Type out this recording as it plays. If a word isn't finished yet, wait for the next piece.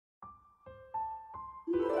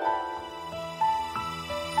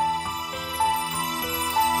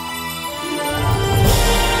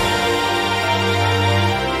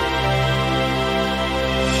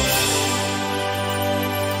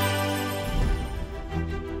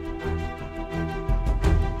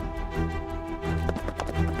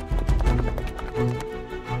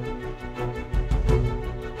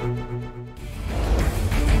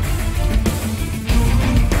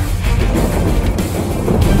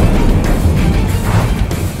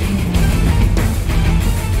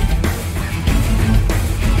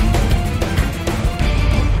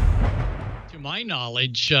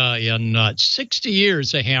Knowledge in 60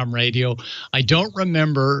 years of ham radio, I don't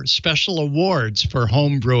remember special awards for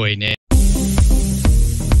home brewing.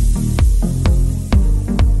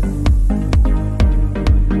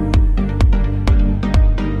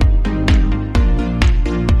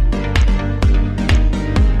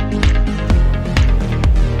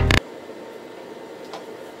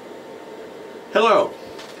 Hello,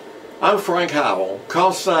 I'm Frank Howell,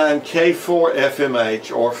 call sign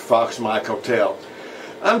K4FMH or Fox Mike Hotel.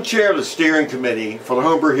 I'm chair of the steering committee for the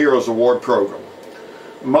Homebrew Heroes Award program.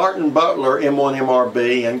 Martin Butler,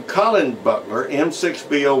 M1MRB, and Colin Butler,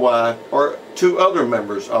 M6BOY, are two other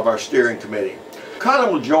members of our steering committee.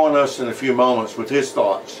 Colin will join us in a few moments with his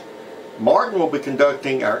thoughts. Martin will be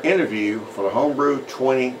conducting our interview for the Homebrew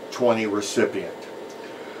 2020 recipient.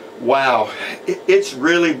 Wow, it's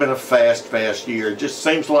really been a fast year. It just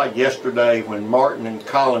seems like yesterday when Martin and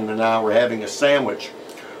Colin and I were having a sandwich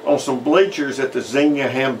on some bleachers at the Xenia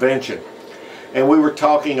Hamvention, and we were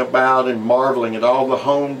talking about and marveling at all the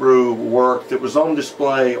homebrew work that was on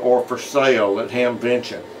display or for sale at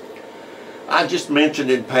Hamvention. I just mentioned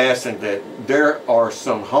in passing that there are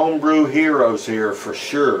some homebrew heroes here for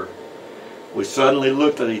sure. We suddenly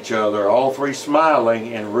looked at each other, all three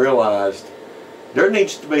smiling, and realized there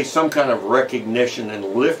needs to be some kind of recognition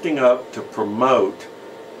and lifting up to promote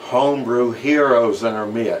homebrew heroes in our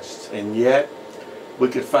midst, and yet we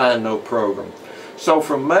could find no program. So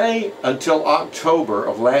from May until October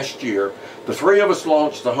of last year, the three of us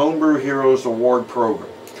launched the Homebrew Heroes Award program.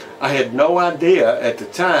 I had no idea at the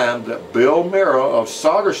time that Bill Mira of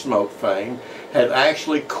Solder Smoke fame had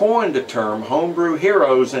actually coined the term Homebrew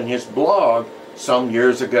Heroes in his blog some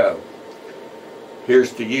years ago.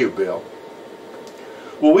 Here's to you, Bill.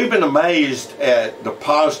 Well, we've been amazed at the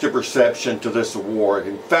positive reception to this award.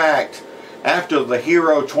 In fact, after the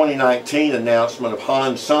Hero 2019 announcement of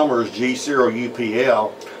Hans Sommer's G0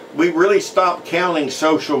 UPL, we really stopped counting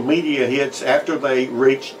social media hits after they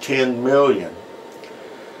reached 10 million.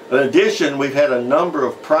 In addition, we've had a number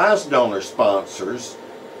of prize donor sponsors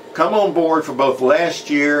come on board for both last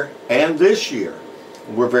year and this year.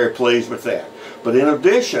 We're very pleased with that. But in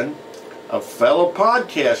addition, a fellow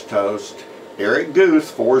podcast host, Eric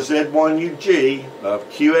Guth, 4Z1UG of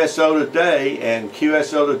QSO Today and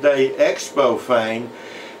QSO Today Expo fame,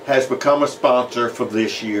 has become a sponsor for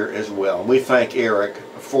this year as well. And we thank Eric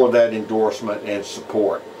for that endorsement and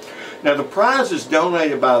support. Now, the prizes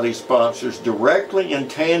donated by these sponsors directly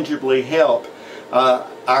and tangibly help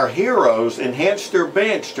our heroes enhance their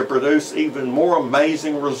bench to produce even more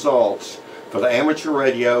amazing results for the amateur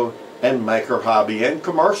radio and maker hobby and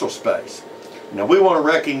commercial space. Now, we want to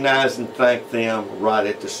recognize and thank them right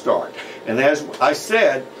at the start. And as I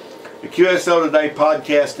said, the QSO Today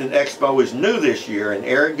Podcast and Expo is new this year, and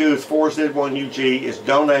Eric Guth, 4Z1UG, is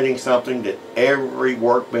donating something that every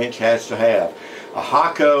workbench has to have: a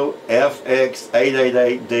Haco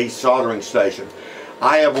FX888D soldering station.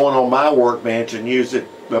 I have one on my workbench and use it,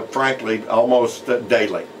 frankly, almost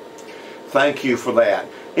daily. Thank you for that.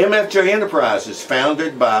 MFJ Enterprises,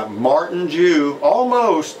 founded by Martin Jew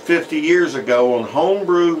almost 50 years ago on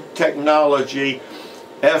homebrew technology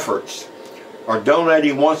efforts, are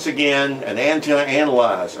donating once again an antenna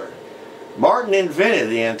analyzer. Martin invented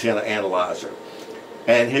the antenna analyzer,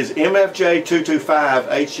 and his MFJ 225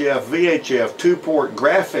 HF VHF 2-port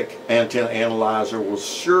graphic antenna analyzer will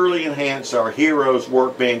surely enhance our hero's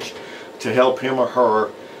workbench to help him or her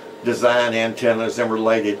design antennas and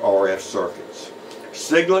related RF circuits.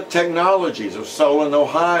 Siglet Technologies of Solon,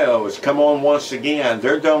 Ohio has come on once again.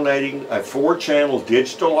 They're donating a 4-channel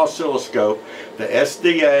digital oscilloscope, the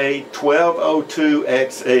SDA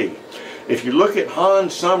 1202XE. If you look at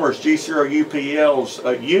Hans Sommer's G0 UPL's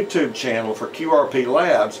YouTube channel for QRP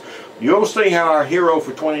Labs, you'll see how our hero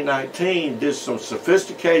for 2019 did some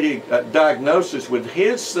sophisticated diagnosis with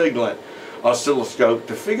his Siglet oscilloscope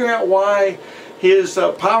to figure out why his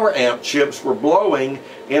power amp chips were blowing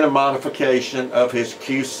in a modification of his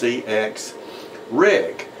QCX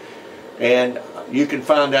rig. And you can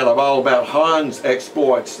find out all about Hans'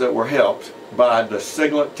 exploits that were helped by the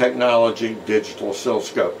Siglet Technology Digital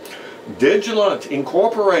Oscilloscope. Digilant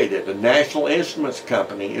Incorporated, a National Instruments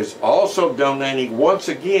company, is also donating once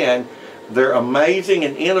again their amazing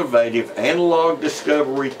and innovative Analog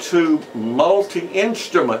Discovery 2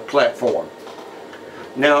 multi-instrument platform.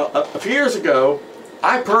 Now, a few years ago,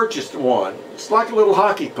 I purchased one. It's like a little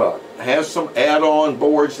hockey puck. It has some add-on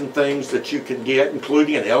boards and things that you can get,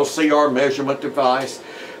 including an LCR measurement device.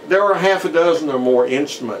 There are half a dozen or more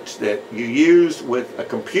instruments that you use with a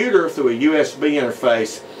computer through a USB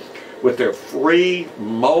interface with their free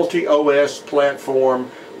multi-OS platform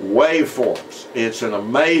waveforms. It's an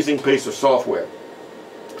amazing piece of software.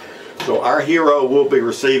 So our hero will be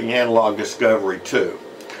receiving Analog Discovery 2.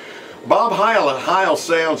 Bob Heil at Heil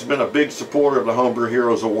Sound's been a big supporter of the Homebrew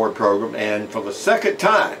Heroes Award program, and for the second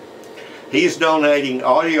time he's donating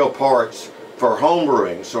audio parts for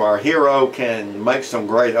homebrewing so our hero can make some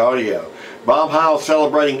great audio. Bob Heil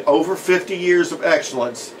celebrating over 50 years of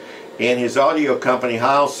excellence in his audio company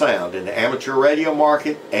Heil Sound in the amateur radio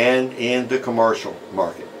market and in the commercial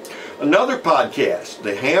market. Another podcast,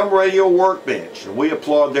 the Ham Radio Workbench, and we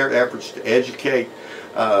applaud their efforts to educate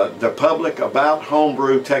the public about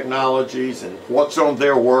homebrew technologies and what's on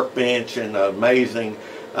their workbench, and an amazing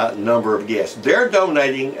number of guests. They're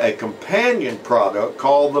donating a companion product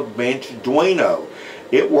called the Bench Duino.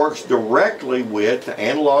 It works directly with the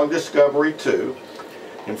Analog Discovery 2.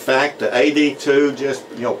 In fact, the AD2 just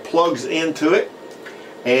plugs into it,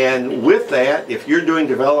 and with that, if you're doing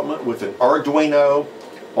development with an Arduino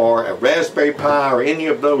or a Raspberry Pi or any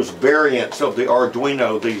of those variants of the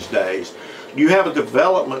Arduino these days, you have a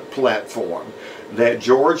development platform that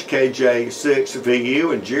George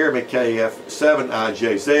KJ6VU and Jeremy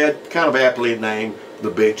KF7IJZ kind of aptly named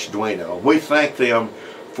the Bench Duino. We thank them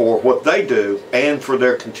for what they do and for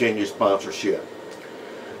their continued sponsorship.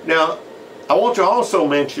 Now, I want to also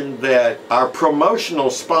mention that our promotional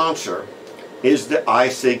sponsor is the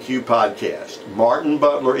ICQ podcast. Martin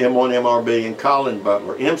Butler, M1MRB, and Colin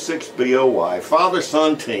Butler, M6BOY,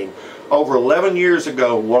 father-son team, over 11 years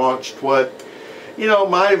ago launched what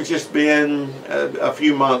might have just been a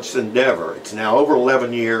few months endeavor. It's now over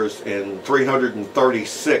 11 years and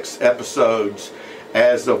 336 episodes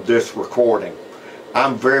as of this recording.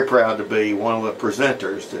 I'm very proud to be one of the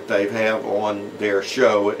presenters that they have on their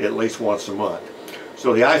show at least once a month.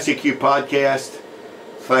 So the ICQ podcast,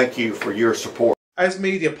 thank you for your support. As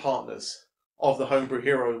media partners of the Homebrew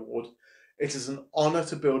Hero Award, it is an honour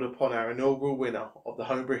to build upon our inaugural winner of the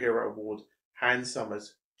Homebrew Hero Award, Hans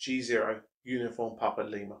Summers, G0 Uniform Papa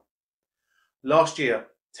Lima. Last year,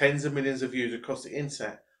 tens of millions of views across the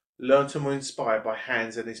internet learned and were inspired by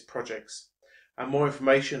Hans and his projects. And more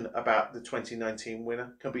information about the 2019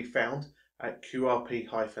 winner can be found at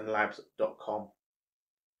qrp-labs.com.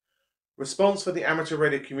 Response for the amateur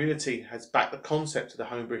radio community has backed the concept of the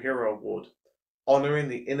Homebrew Hero Award, honouring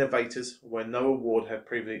the innovators where no award had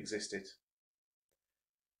previously existed.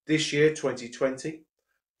 This year, 2020,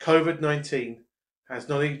 COVID-19 has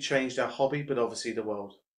not only changed our hobby but obviously the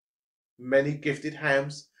world. Many gifted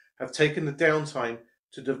hams have taken the downtime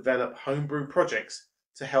to develop homebrew projects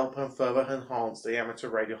to help and further enhance the amateur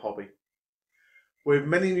radio hobby. With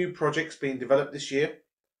many new projects being developed this year,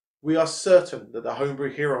 we are certain that the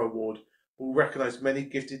Homebrew Hero Award will recognise many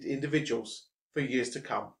gifted individuals for years to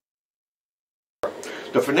come.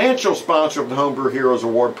 The financial sponsor of the Homebrew Heroes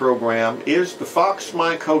Award program is the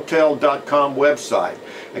foxmikehotel.com website,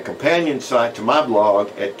 a companion site to my blog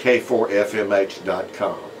at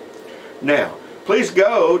k4fmh.com. Now, please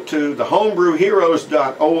go to the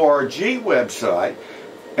homebrewheroes.org website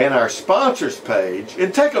and our sponsors page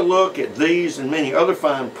and take a look at these and many other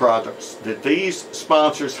fine products that these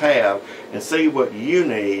sponsors have and see what you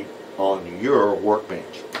need on your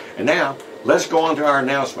workbench. And now, let's go on to our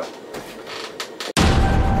announcement.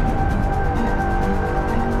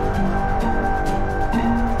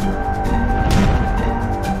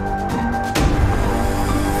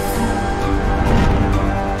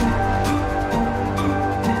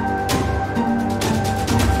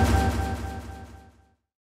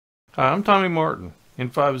 Hi, I'm Tommy Martin,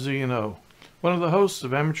 N5Z&O, one of the hosts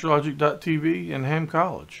of AmateurLogic.tv and Ham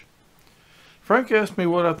College. Frank asked me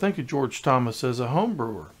what I think of George Thomas as a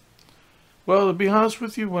homebrewer. Well, to be honest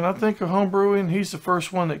with you, when I think of homebrewing, he's the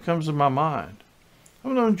first one that comes to my mind.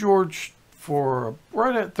 I've known George for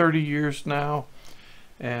right at 30 years now,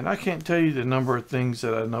 and I can't tell you the number of things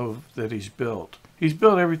that I know that he's built. He's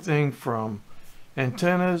built everything from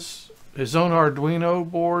antennas, his own Arduino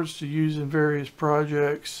boards to use in various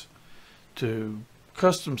projects, to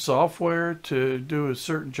custom software to do a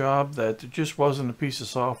certain job that there just wasn't a piece of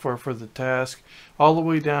software for the task, all the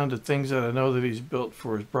way down to things that I know that he's built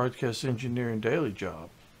for his broadcast engineering daily job.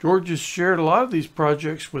 George has shared a lot of these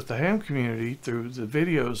projects with the ham community through the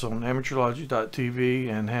videos on amateurlogic.tv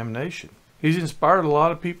and Ham Nation. He's inspired a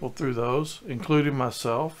lot of people through those, including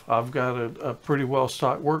myself. I've got a pretty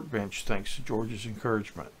well-stocked workbench thanks to George's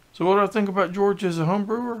encouragement. So what do I think about George as a home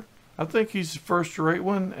brewer? I think he's a first-rate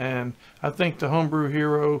one, and I think the Homebrew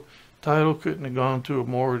Hero title couldn't have gone to a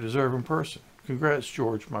more deserving person. Congrats,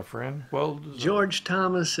 George, my friend. Well deserved. George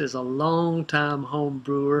Thomas is a long-time home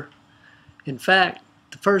brewer. In fact,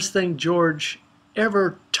 the first thing George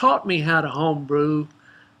ever taught me how to home brew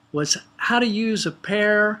was how to use a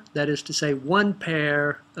pair, that is to say one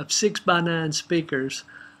pair of 6x9 speakers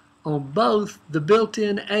on both the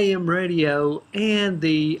built-in AM radio and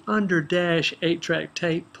the under-dash 8-track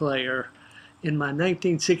tape player in my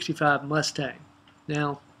 1965 Mustang.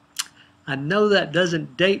 Now, I know that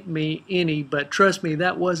doesn't date me any, but trust me,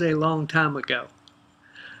 that was a long time ago.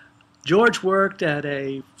 George worked at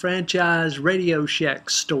a franchise Radio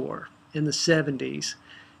Shack store in the 70s,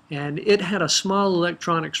 and it had a small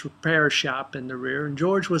electronics repair shop in the rear, and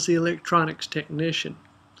George was the electronics technician.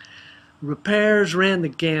 Repairs ran the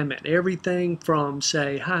gamut, everything from,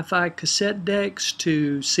 say, hi-fi cassette decks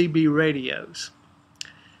to CB radios.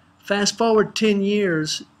 Fast forward 10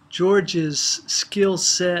 years, George's skill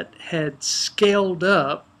set had scaled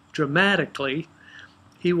up dramatically.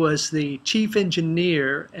 He was the chief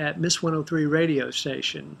engineer at Miss 103 radio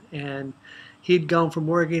station, and he'd gone from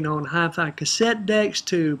working on hi-fi cassette decks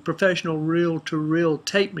to professional reel-to-reel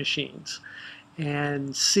tape machines and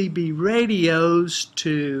CB radios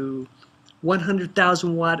to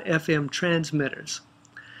 100,000 watt FM transmitters.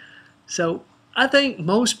 So I think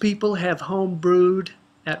most people have home brewed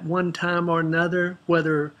at one time or another,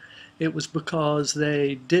 whether it was because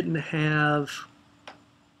they didn't have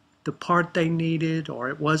the part they needed or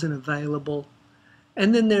it wasn't available.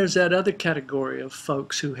 And then there's that other category of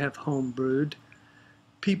folks who have home brewed,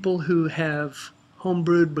 people who have home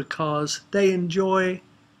brewed because they enjoy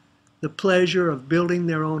the pleasure of building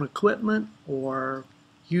their own equipment or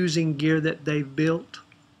using gear that they've built.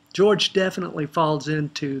 George definitely falls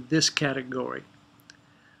into this category.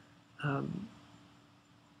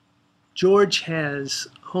 George has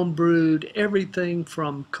homebrewed everything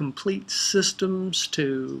from complete systems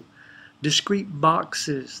to discrete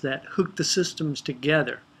boxes that hook the systems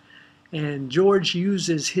together. And George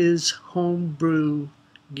uses his homebrew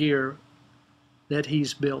gear that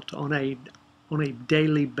he's built on a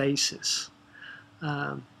daily basis.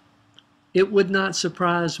 It would not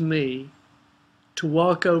surprise me to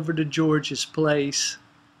walk over to George's place,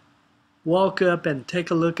 walk up and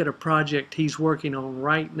take a look at a project he's working on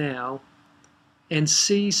right now, and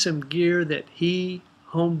see some gear that he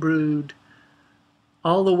homebrewed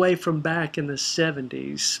all the way from back in the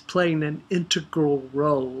 70s, playing an integral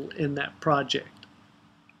role in that project.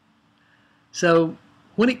 So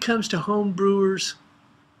when it comes to homebrewers,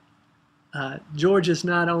 George is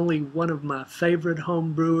not only one of my favorite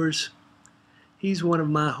homebrewers, he's one of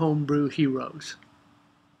my homebrew heroes.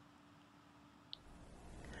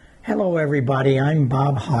 Hello everybody, I'm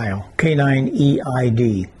Bob Heil,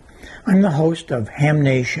 K9EID. I'm the host of Ham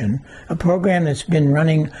Nation, a program that's been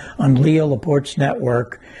running on Leo Laporte's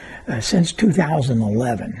network since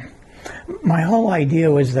 2011. My whole idea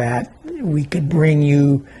was that we could bring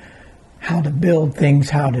you how to build things,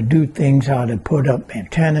 how to do things, how to put up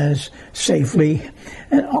antennas safely,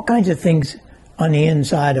 and all kinds of things on the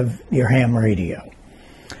inside of your ham radio.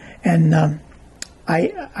 And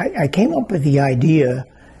I came up with the idea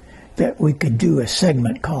that we could do a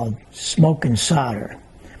segment called Smoke and Solder.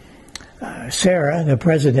 Sarah, the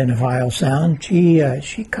president of Isle Sound,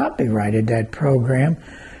 she copyrighted that program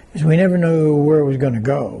because we never knew where it was going to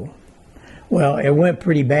go. Well, it went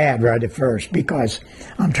pretty bad right at first because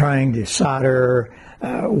I'm trying to solder,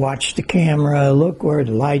 watch the camera, look where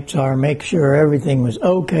the lights are, make sure everything was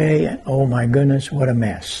okay, and oh my goodness, what a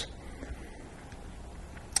mess.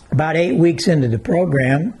 About 8 weeks into the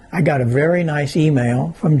program, I got a very nice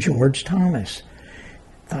email from George Thomas.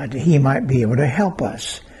 Thought that he might be able to help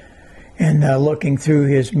us. And looking through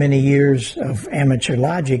his many years of amateur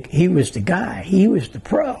logic, he was the guy. He was the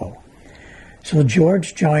pro. So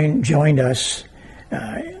George joined us,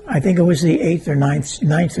 I think it was the 8th or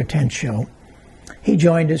 9th or 10th show. He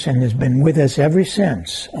joined us and has been with us ever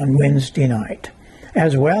since on Wednesday night,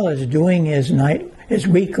 as well as doing his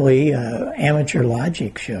weekly amateur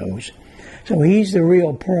logic shows. So he's the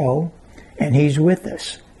real pro, and he's with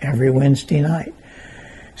us every Wednesday night.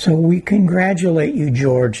 So we congratulate you,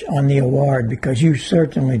 George, on the award because you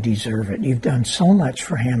certainly deserve it. You've done so much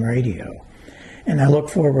for ham radio. And I look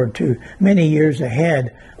forward to many years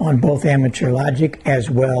ahead on both Amateur Logic as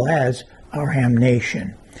well as our Ham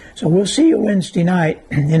Nation. So we'll see you Wednesday night.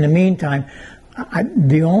 In the meantime,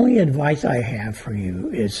 the only advice I have for you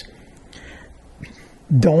is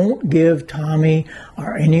don't give Tommy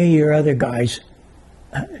or any of your other guys,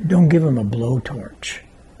 don't give them a blowtorch.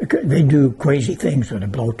 They do crazy things with a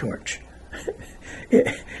blowtorch.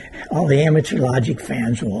 All the Amateur Logic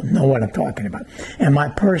fans will know what I'm talking about. And my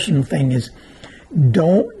personal thing is,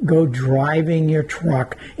 don't go driving your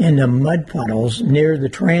truck into mud puddles near the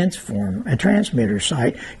transmitter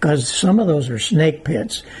site, because some of those are snake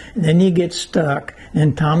pits. And then you get stuck,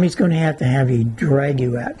 and Tommy's going to have you drag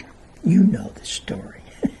you out. You know the story.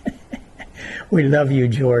 We love you,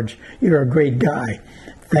 George. You're a great guy.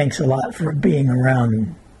 Thanks a lot for being around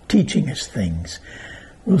and teaching us things.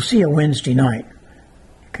 We'll see you Wednesday night.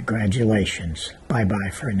 Congratulations. Bye-bye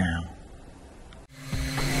for now.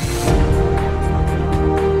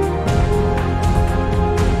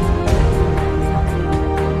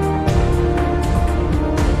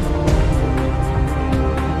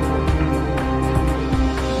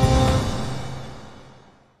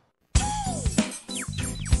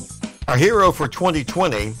 Our hero for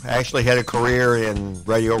 2020 actually had a career in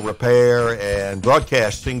radio repair and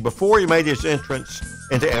broadcasting before he made his entrance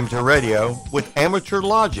into amateur radio with Amateur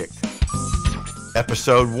Logic.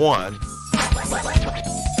 Episode 1.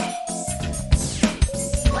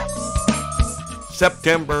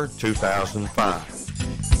 September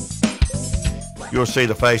 2005. You'll see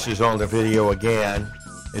the faces on the video again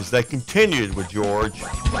as they continued with George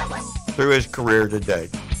through his career to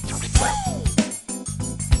date.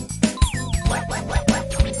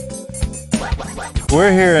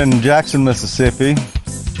 We're here in Jackson, Mississippi,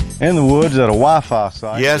 in the woods at a Wi-Fi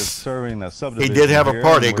site. Yes, serving a he subdivision did have a here,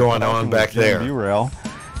 party and we're going on talking back with Jim there. Burrell,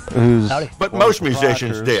 who's But one of most the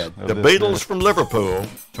musicians proprietors did. of The this Beatles business. from Liverpool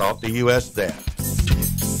taught the U.S. that.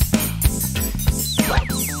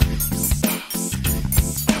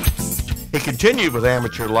 He continued with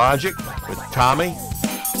Amateur Logic with Tommy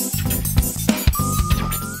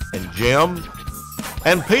and Jim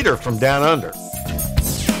and Peter from Down Under.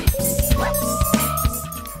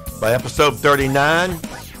 By episode 39,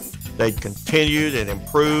 they'd continued and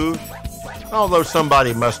improved, although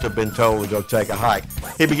somebody must have been told to go take a hike.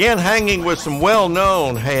 He began hanging with some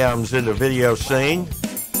well-known hams in the video scene,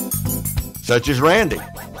 such as Randy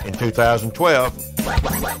in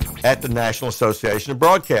 2012 at the National Association of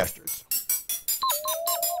Broadcasters.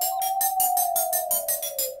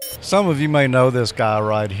 Some of you may know this guy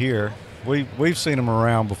right here. We've seen him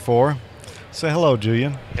around before. Say hello,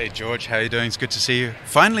 Julian. Hey, George. How you doing? It's good to see you.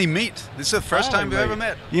 Finally meet. This is the first time we've ever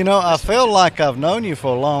met. You know, I feel like I've known you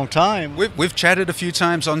for a long time. We've chatted a few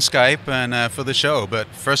times on Skype and for the show, but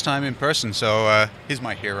first time in person, so he's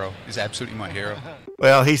my hero. He's absolutely my hero.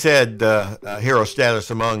 Well, he's had hero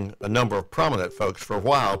status among a number of prominent folks for a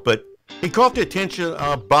while, but he caught the attention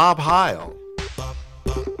of Bob Heil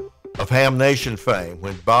of Ham Nation fame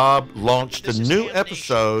when Bob launched a new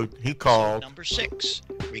episode he called Number 6,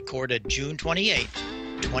 recorded June 28,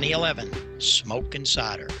 2011, Smoke and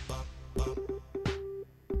Solder.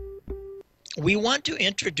 We want to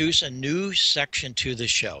introduce a new section to the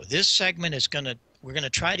show. This segment is we're going to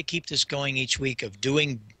try to keep this going each week of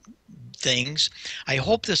doing things. I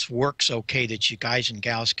hope this works okay, that you guys and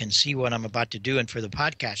gals can see what I'm about to do. And for the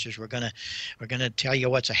podcasters, we're gonna tell you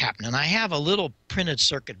what's happening. I have a little printed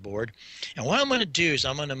circuit board, and what I'm going to do is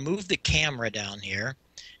I'm going to move the camera down here,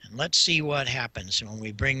 and let's see what happens when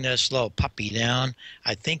we bring this little puppy down.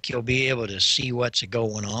 I think you'll be able to see what's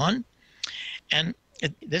going on. And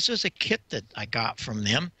this is a kit that I got from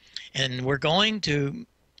them, and we're going to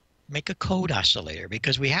make a code oscillator,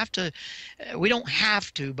 because we don't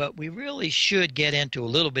have to, but we really should get into a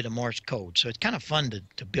little bit of Morse code. So it's kind of fun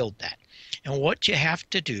to build that. And what you have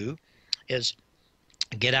to do is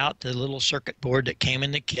get out the little circuit board that came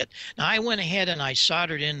in the kit. Now I went ahead and I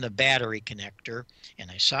soldered in the battery connector, and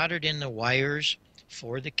I soldered in the wires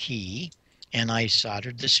for the key, and I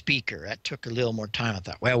soldered the speaker. That took a little more time. I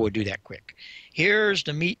thought, well, we'll do that quick. Here's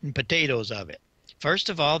the meat and potatoes of it. First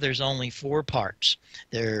of all, there's only 4 parts.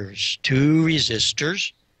 There's 2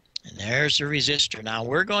 resistors, and there's the resistor. Now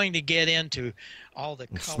we're going to get into all the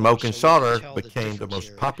colors. Smoke and so Solder the became the most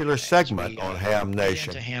here popular as segment we, on Ham get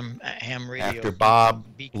Nation into ham radio, after Bob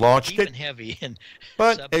launched deep it. and heavy in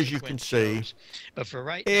But as you can subsequent see, shows. But for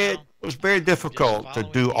right it now, was very difficult to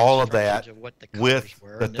following do the all of that instructions of what the with colors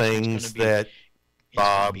were, the and this one's gonna things be- that it's gonna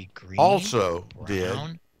Bob be green, also did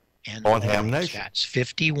brown, and on Ham orange. Nation. That's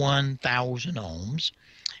 51,000 ohms.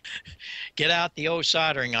 Get out the old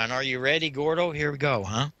soldering iron. Are you ready, Gordo? Here we go,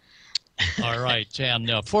 huh? All right.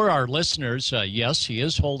 And for our listeners, yes, he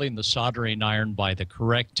is holding the soldering iron by the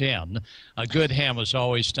correct end. A good ham has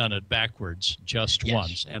always done it backwards, just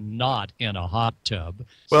once, and not in a hot tub.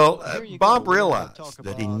 Well, Bob realized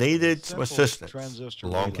that he needed some assistance.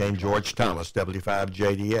 Along came George Thomas,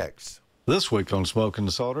 W5JDX. This week on Smoke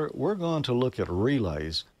and Solder, we're going to look at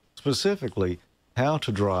relays, specifically how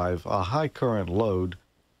to drive a high current load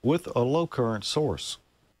with a low current source.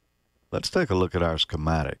 Let's take a look at our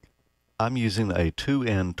schematic. I'm using a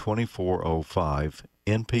 2N2405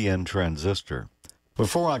 NPN transistor.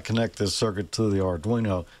 Before I connect this circuit to the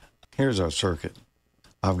Arduino, here's our circuit.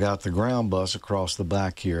 I've got the ground bus across the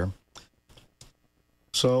back here.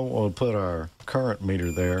 So we'll put our current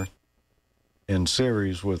meter there in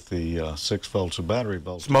series with the 6 volts of battery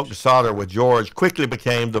voltage. Smoke to Solder with George quickly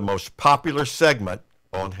became the most popular segment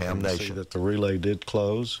on Ham Nation. See that the relay did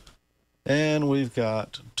close, and we've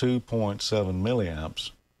got 2.7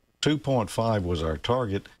 milliamps. 2.5 was our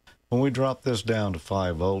target. When we drop this down to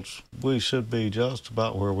 5 volts, we should be just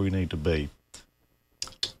about where we need to be.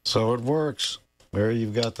 So it works. There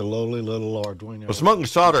you've got the lowly little Arduino. Well, Smoke and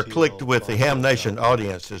Solder clicked with the Ham Nation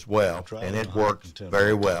audience as well, and it worked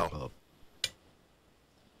very well.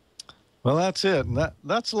 Well, that's it. And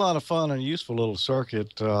that's a lot of fun and useful little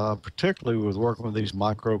circuit, particularly with working with these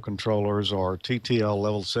microcontrollers or TTL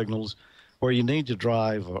level signals where you need to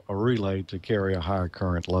drive a relay to carry a higher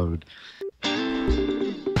current load.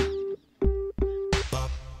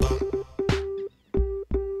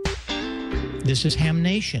 This is Ham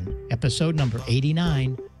Nation, episode number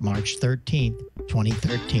 89, March 13th,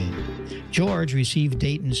 2013. George received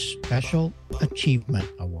Dayton's Special Achievement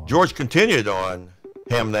Award. George continued on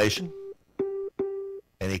Ham Nation,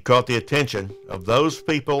 and he caught the attention of those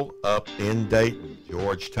people up in Dayton.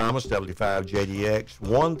 George Thomas, W5JDX,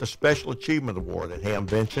 won the Special Achievement Award at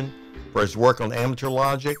Hamvention for his work on amateur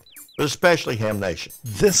logic, but especially Ham Nation.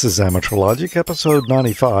 This is Amateur Logic, episode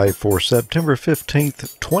 95 for September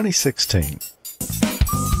 15th, 2016.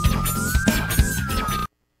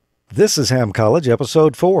 This is Ham College,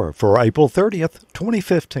 episode 4 for April 30th,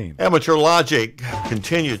 2015. Amateur Logic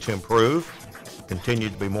continued to improve,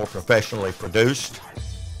 continued to be more professionally produced.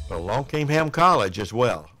 But along came Ham College as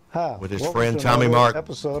well, with his friend Tommy Mark,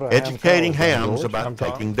 educating hams about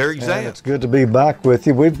taking their exams. It's good to be back with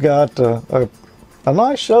you. We've got a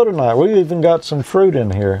nice show tonight. We even got some fruit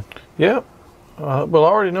in here. Yep. Well, I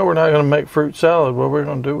already know we're not going to make fruit salad. What are we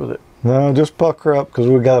going to do with it? No, just pucker up because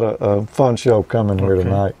we got a fun show coming here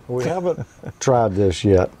tonight. We haven't tried this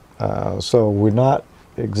yet, so we're not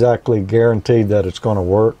exactly guaranteed that it's going to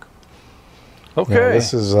work. Okay. Now,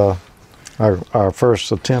 this is our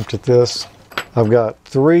first attempt at this. I've got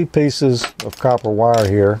 3 pieces of copper wire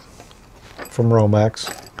here from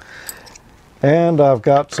Romex, and I've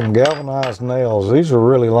got some galvanized nails. These are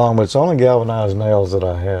really long, but it's only galvanized nails that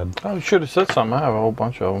I had. Oh, you should have said something. I have a whole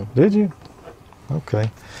bunch of them. Did you? Okay.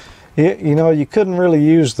 You know, you couldn't really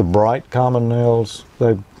use the bright common nails.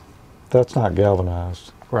 That's not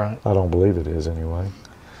galvanized. Right. I don't believe it is anyway.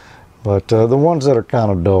 But the ones that are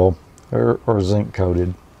kind of dull are zinc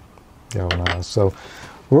coated. Galvanized. So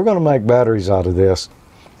we're going to make batteries out of this.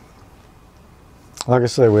 Like I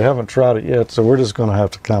say, we haven't tried it yet, so we're just going to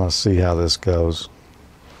have to kind of see how this goes.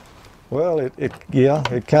 Well,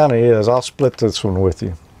 it kind of is. I'll split this one with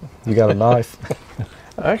you. You got a knife?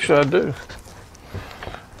 Actually, I do.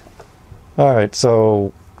 All right,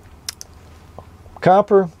 so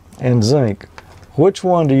copper and zinc. Which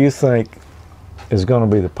one do you think is going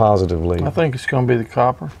to be the positive lead? I think it's going to be the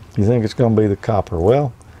copper. You think it's going to be the copper?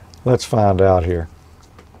 Well, let's find out here.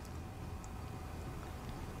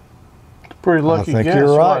 Pretty lucky I think guess,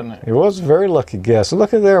 you're right. wasn't it? It was a very lucky guess.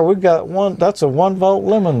 Look at there. We've got one. That's a 1 volt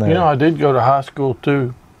lemon there. You know, I did go to high school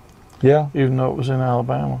too. Yeah. Even though it was in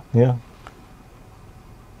Alabama. Yeah.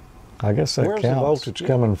 I guess that counts. Where's the voltage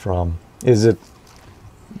coming from? Is it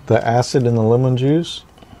the acid in the lemon juice?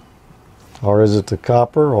 Or is it the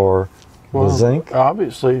copper or the zinc?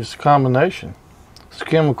 Obviously, it's a combination. It's a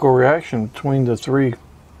chemical reaction between the 3.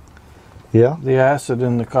 Yeah. The acid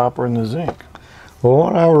and the copper and the zinc. Well,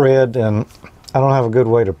 what I read, and I don't have a good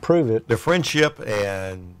way to prove it. The friendship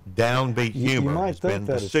and downbeat humor has been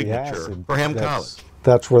the signature for Ham College.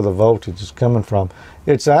 That's where the voltage is coming from.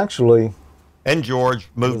 It's actually... And George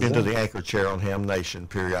moved into the anchor chair on Ham Nation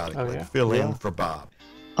periodically to fill in for Bob.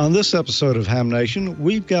 On this episode of Ham Nation,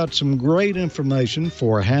 we've got some great information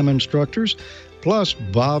for ham instructors. Plus,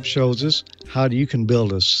 Bob shows us how you can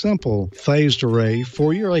build a simple phased array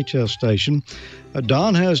for your HF station.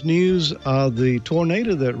 Don has news of the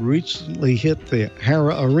tornado that recently hit the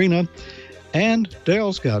Hara Arena. And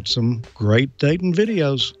Dale's got some great Dayton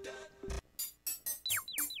videos.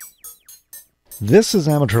 This is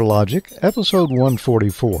Amateur Logic, episode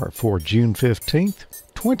 144 for June 15th,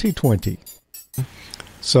 2020.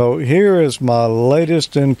 So here is my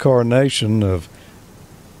latest incarnation of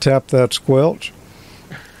Tap That Squelch.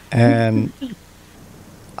 And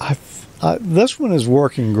this one is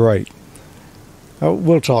working great.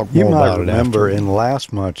 We'll talk more about it after. You might remember in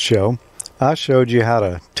last month's show, I showed you how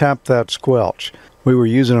to tap that squelch. We were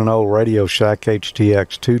using an old Radio Shack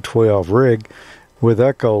HTX 212 rig with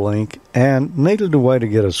Echo Link and needed a way to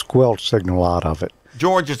get a squelch signal out of it.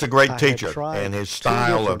 George is a great teacher, and his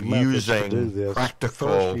style of using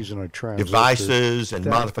practical devices and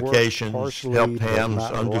modifications helped hams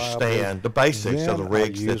understand the basics of the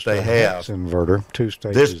rigs that they have.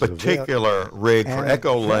 This particular rig for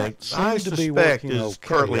Echo Link, I suspect, is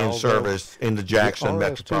currently in service in the Jackson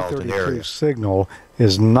metropolitan area. Signal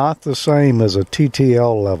is not the same as a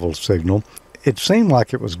TTL level signal. It seemed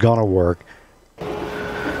like it was going to work.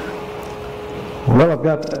 Well, I've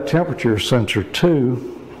got that temperature sensor too.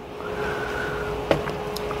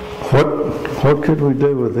 What could we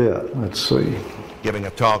do with it? Let's see. Giving a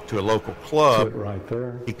talk to a local club, right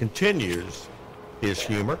there. He continues his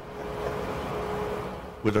humor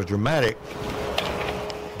with a dramatic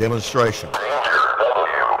demonstration.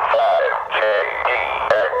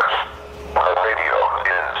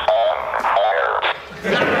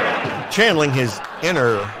 Channeling his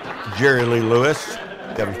inner Jerry Lee Lewis,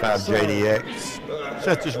 75 JDX,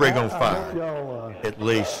 sets his rig on fire. At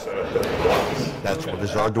least that's what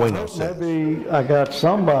his Arduino says. Maybe I got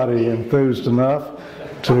somebody enthused enough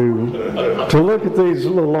to look at these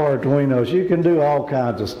little Arduinos. You can do all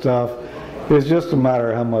kinds of stuff. It's just a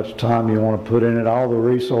matter of how much time you want to put in it. All the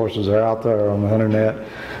resources are out there on the internet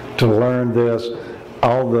to learn this.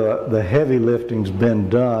 All the heavy lifting's been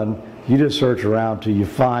done. You just search around till you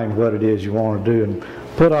find what it is you want to do and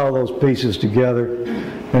put all those pieces together,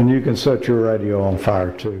 and you can set your radio on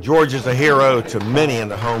fire too. George is a hero to many in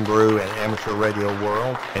the homebrew and amateur radio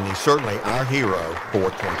world, and he's certainly our hero for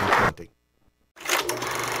 2020.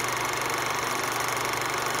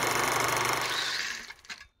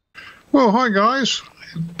 Well, hi guys.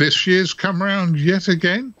 This year's come round yet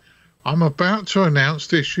again. I'm about to announce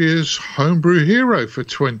this year's Homebrew Hero for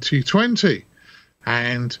 2020.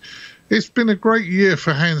 And it's been a great year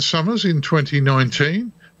for Hans Summers in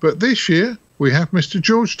 2019, but this year we have Mr.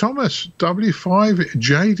 George Thomas,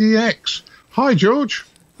 W5JDX. Hi, George.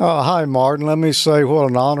 Hi, Martin. Let me say what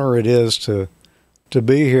an honor it is to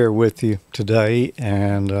be here with you today,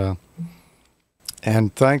 and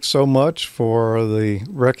thanks so much for the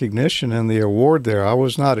recognition and the award there. I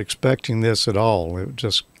was not expecting this at all. It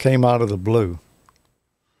just came out of the blue.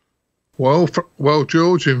 Well,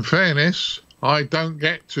 George, in fairness, I don't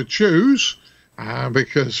get to choose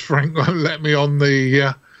because Frank won't let me on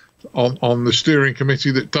the steering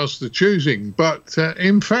committee that does the choosing. But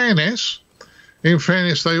in fairness,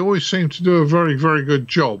 they always seem to do a very, very good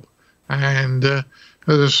job. And as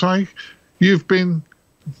I say, you've been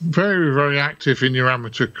very, very active in your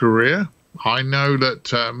amateur career. I know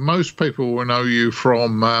that most people will know you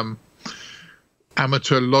from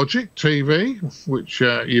Amateur Logic TV, which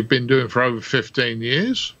you've been doing for over 15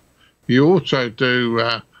 years. You also do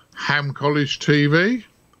Ham College TV,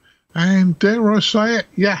 and dare I say it,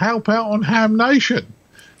 you help out on Ham Nation,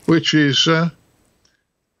 which is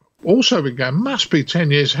also began, must be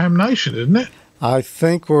 10 years Ham Nation, isn't it? I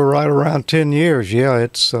think we're right around 10 years. Yeah,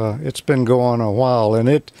 it's been going a while, and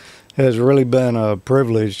it has really been a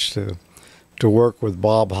privilege to work with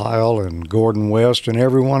Bob Heil and Gordon West and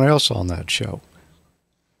everyone else on that show.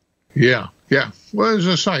 Yeah. Well, as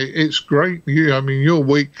I say, it's great. You're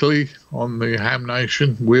weekly on the Ham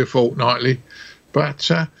Nation. We're fortnightly.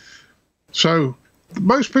 But so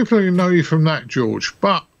most people know you from that, George.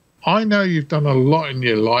 But I know you've done a lot in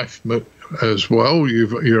your life as well.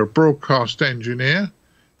 You're a broadcast engineer.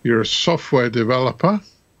 You're a software developer,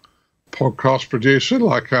 podcast producer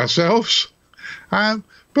like ourselves.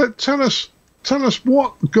 But tell us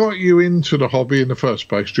what got you into the hobby in the first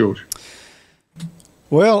place, George.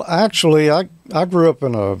 Well, actually, I grew up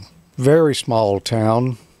in a very small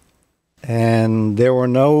town, and there were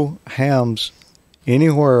no hams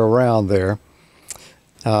anywhere around there.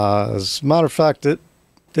 As a matter of fact,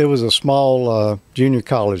 there was a small junior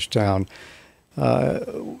college town.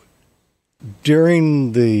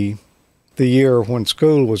 During the year when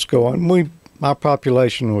school was going, my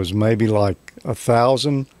population was maybe like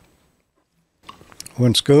 1,000.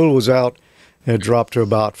 When school was out, it dropped to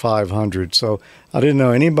about 500. So I didn't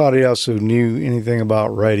know anybody else who knew anything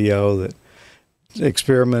about radio, that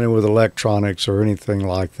experimented with electronics or anything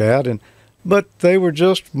like that. And But they were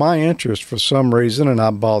just my interest for some reason, and I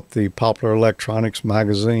bought the Popular Electronics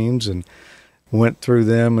magazines and went through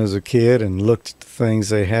them as a kid and looked at the things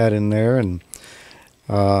they had in there, and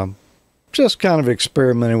just kind of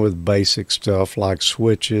experimenting with basic stuff like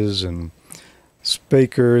switches and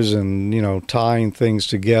speakers and, tying things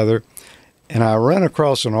together. And I ran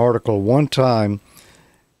across an article one time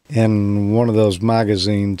in one of those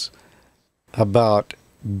magazines about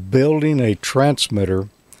building a transmitter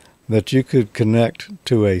that you could connect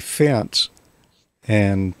to a fence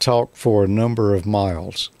and talk for a number of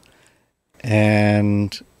miles.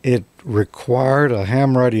 And it required a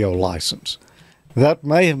ham radio license. That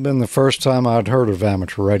may have been the first time I'd heard of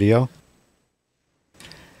amateur radio.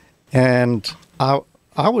 And I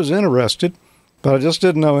was interested, but I just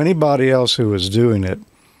didn't know anybody else who was doing it.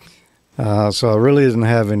 So I really didn't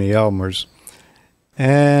have any Elmers.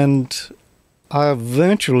 And I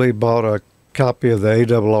eventually bought a copy of the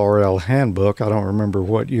ARRL handbook. I don't remember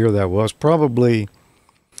what year that was. Probably,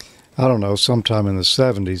 I don't know, sometime in the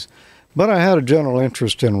 70s. But I had a general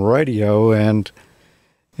interest in radio, and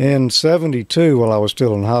in 72, while I was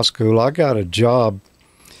still in high school, I got a job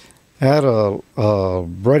at a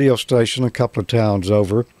radio station a couple of towns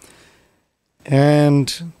over,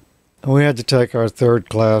 and we had to take our third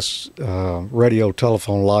class radio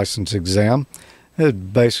telephone license exam.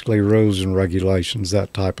 It basically rules and regulations,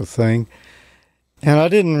 that type of thing. And I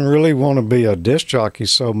didn't really want to be a disc jockey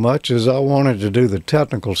so much as I wanted to do the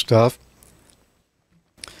technical stuff.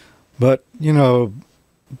 But,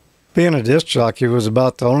 being a disc jockey was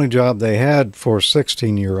about the only job they had for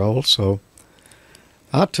 16-year-olds, so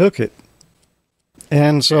I took it.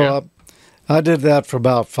 And so I did that for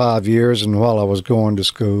about 5 years, and while I was going to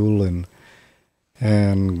school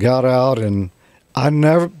and got out, and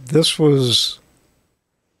this was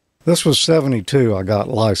 72, I got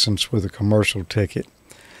licensed with a commercial ticket.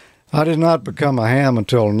 I did not become a ham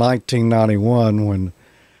until 1991 when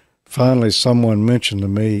finally someone mentioned to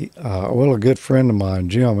me, a good friend of mine,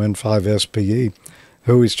 Jim, N5SPE,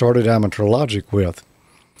 who he started Amateur Logic with.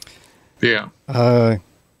 Yeah.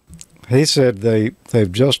 He said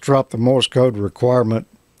they've just dropped the Morse code requirement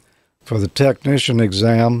for the technician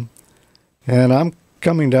exam, and I'm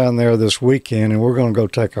coming down there this weekend, and we're going to go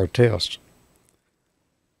take our test.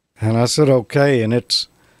 And I said, okay, and it's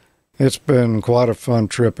been quite a fun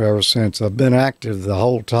trip ever since. I've been active the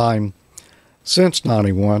whole time since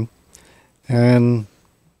 91, and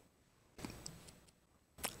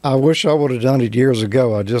I wish I would have done it years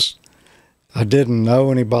ago. I didn't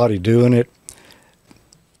know anybody doing it.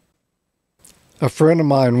 A friend of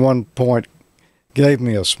mine one point gave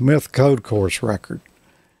me a Smith code course record.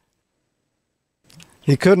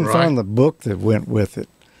 He couldn't find the book that went with it,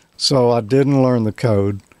 so I didn't learn the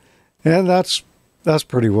code. And that's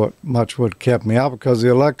pretty much what kept me out, because the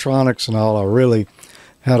electronics and all I really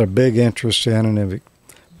had a big interest in and have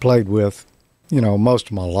played with, most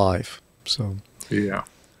of my life. So yeah.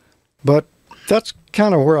 But that's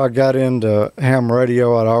kind of where I got into ham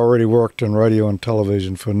radio. I'd already worked in radio and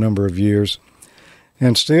television for a number of years,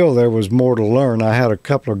 and still there was more to learn. I had a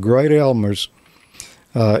couple of great Elmers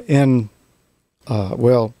in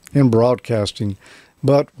broadcasting,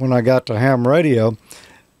 but when I got to ham radio,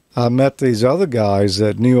 I met these other guys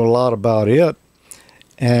that knew a lot about it,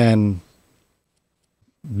 and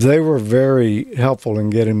they were very helpful in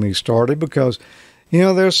getting me started because,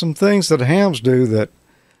 there's some things that hams do that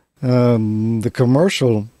the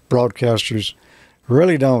commercial broadcasters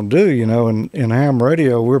really don't do. In ham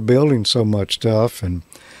radio, we're building so much stuff and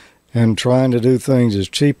trying to do things as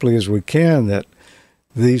cheaply as we can that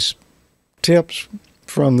these tips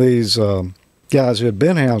from these guys who had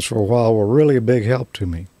been hams for a while were really a big help to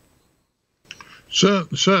me.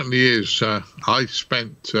 Certainly is. I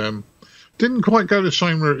spent, didn't quite go the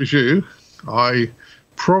same route as you. I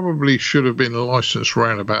probably should have been licensed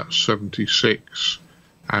around about 76.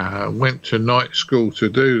 Went to night school to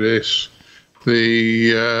do this.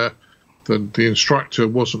 The instructor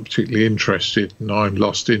wasn't particularly interested, and I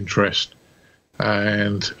lost interest.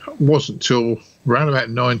 And it wasn't till around about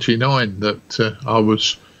 99 that I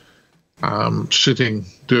was sitting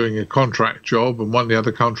doing a contract job, and one of the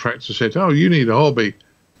other contractors said, "Oh, you need a hobby."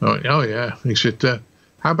 I went, "Oh yeah." He said,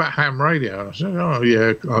 "How about ham radio?" I said, "Oh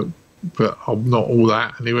yeah, but I'm not all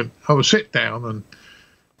that." And he went, "Oh, sit down." And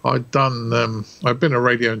I'd been a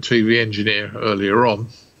radio and TV engineer earlier on,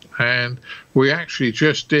 and we actually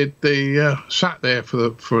just did sat there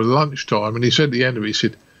for lunchtime. And he said at the end of it, he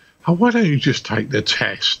said, "Oh, why don't you just take the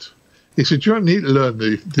test?" He said, "You only need to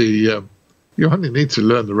learn you only need to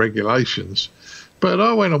learn the regulations." But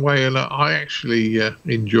I went away and I actually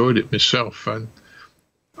enjoyed it myself. And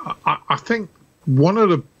I think one of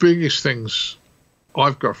the biggest things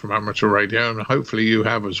I've got from amateur radio, and hopefully you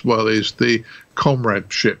have as well, is the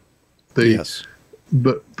comradeship. Yes.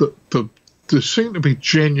 There seem to be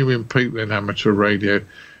genuine people in amateur radio.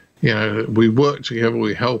 You know, we work together,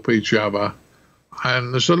 we help each other,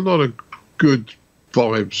 and there's a lot of good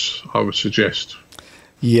vibes, I would suggest.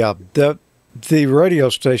 Yeah, the radio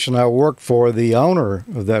station I worked for, the owner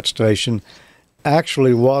of that station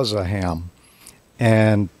actually was a ham.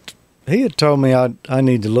 And he had told me I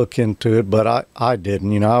need to look into it, but I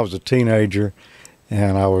didn't. You know, I was a teenager,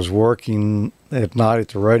 and I was working at night at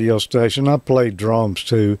the radio station. I played drums,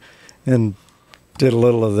 too, and did a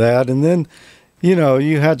little of that. And then, you know,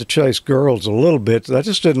 you had to chase girls a little bit. I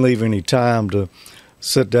just didn't leave any time to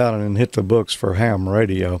sit down and hit the books for ham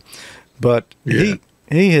radio. But he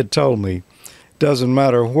had told me, doesn't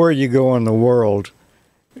matter where you go in the world,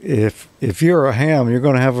 if you're a ham, you're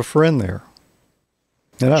going to have a friend there.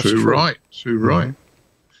 And that's true. Right. Mm-hmm.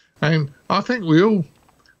 And I think we all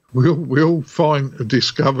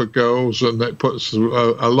discover girls, and that puts a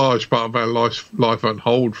large part of our life on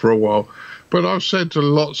hold for a while. But I've said to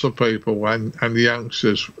lots of people and the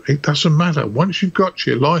youngsters, it doesn't matter. Once you've got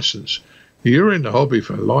your license, you're in the hobby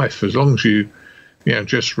for life. As long as you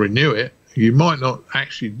just renew it. You might not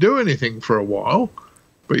actually do anything for a while,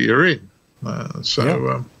 but you're in. That's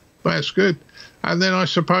good. And then I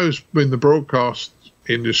suppose in the broadcast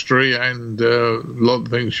industry and a lot of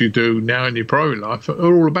things you do now in your private life are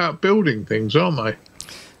all about building things, aren't they?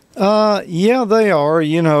 Yeah, they are,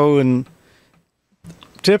 you know, and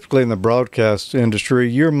typically in the broadcast industry,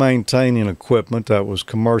 you're maintaining equipment that was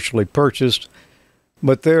commercially purchased,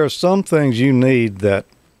 but there are some things you need that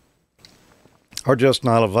are just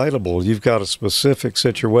not available. You've got a specific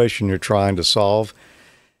situation you're trying to solve,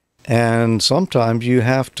 and sometimes you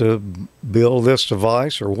have to build this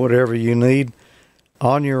device or whatever you need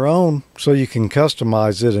on your own so you can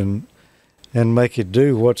customize it and make it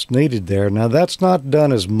do what's needed there. Now, that's not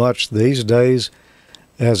done as much these days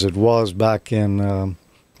as it was back in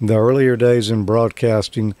the earlier days in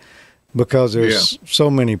broadcasting, because there's so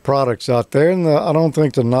many products out there, and I don't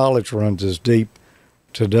think the knowledge runs as deep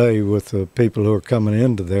today with the people who are coming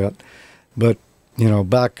into that. But, you know,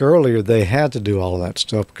 back earlier, they had to do all that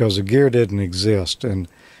stuff because the gear didn't exist. And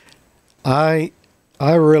I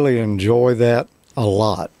really enjoy that a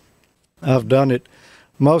lot. I've done it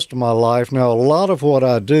most of my life. Now, a lot of what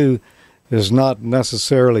I do is not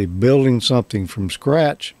necessarily building something from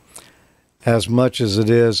scratch as much as it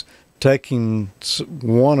is taking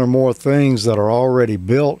one or more things that are already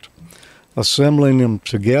built, assembling them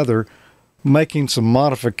together, making some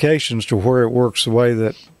modifications to where it works the way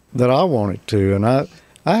that I want it to. And I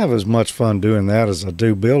have as much fun doing that as I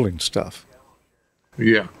do building stuff.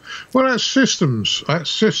 Yeah. Well, that's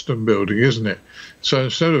system building, isn't it? So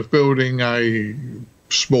instead of building a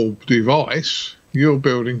small device, you're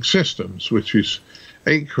building systems, which is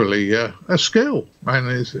equally a skill. And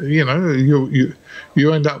it's, you know,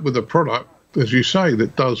 you end up with a product, as you say,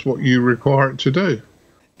 that does what you require it to do.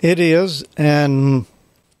 It is. And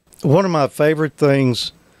one of my favorite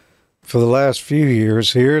things for the last few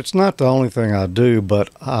years here, it's not the only thing I do, but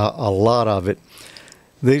a lot of it,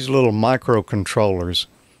 these little microcontrollers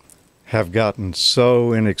have gotten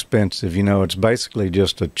so inexpensive. You know, it's basically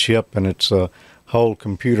just a chip, and it's a whole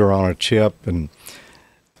computer on a chip, and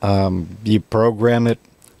you program it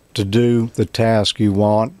to do the task you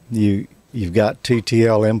want. You've got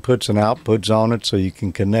TTL inputs and outputs on it, so you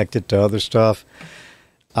can connect it to other stuff.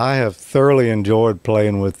 I have thoroughly enjoyed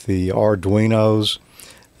playing with the Arduinos.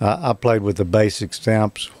 I played with the basic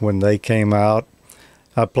stamps when they came out.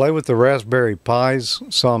 I play with the Raspberry Pis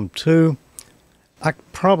some too. I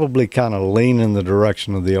probably kind of lean in the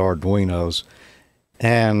direction of the Arduinos.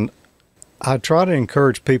 And I try to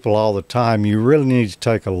encourage people all the time, you really need to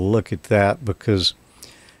take a look at that, because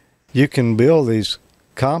you can build these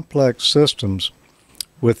complex systems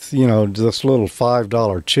with, you know, this little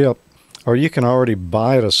 $5 chip, or you can already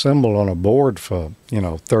buy it assembled on a board for, you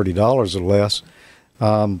know, $30 or less.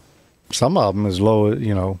 Some of them as low as,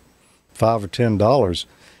 you know, $5 or $10.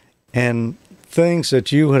 And things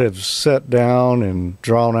that you would have set down and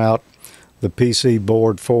drawn out the PC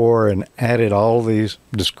board for and added all these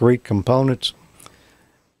discrete components,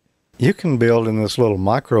 you can build in this little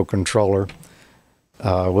microcontroller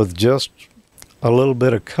with just a little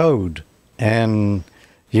bit of code. And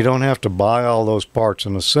you don't have to buy all those parts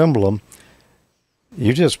and assemble them.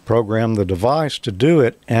 You just program the device to do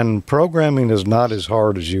it, and programming is not as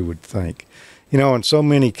hard as you would think. You know, in so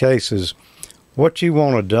many cases, what you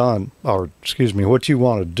want to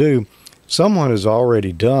do, someone has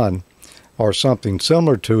already done, or something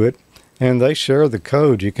similar to it, and they share the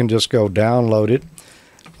code. You can just go download it,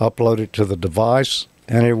 upload it to the device,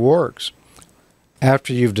 and it works.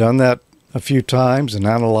 After you've done that a few times and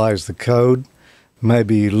analyzed the code,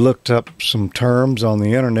 maybe looked up some terms on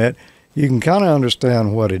the internet, you can kind of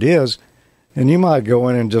understand what it is, and you might go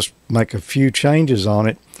in and just make a few changes on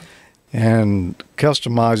it and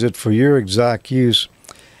customize it for your exact use.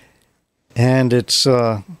 And it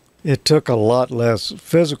took a lot less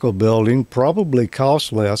physical building, probably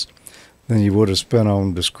cost less than you would have spent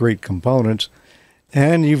on discrete components,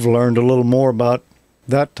 and you've learned a little more about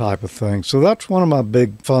that type of thing. So that's one of my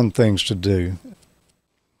big fun things to do.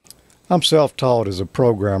 I'm self-taught as a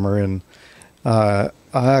programmer, and I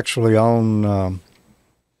actually own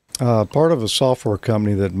part of a software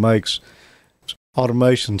company that makes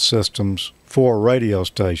automation systems for radio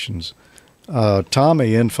stations.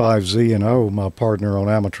 Tommy, N5Z&O, my partner on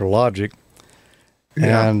Amateur Logic,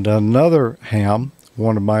 and another ham,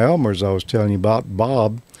 one of my Elmers I was telling you about,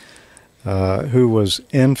 Bob, who was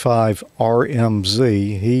N5RMZ.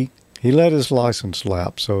 He let his license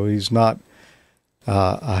lapse, so he's not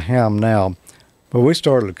a ham now. But we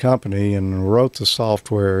started a company and wrote the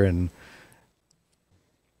software and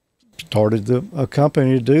started a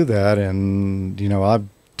company to do that. And, you know, I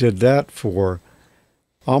did that for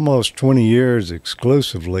almost 20 years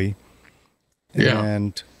exclusively. Yeah.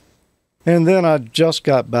 And then I just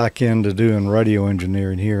got back into doing radio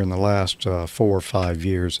engineering here in the last 4 or 5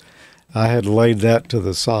 years. I had laid that to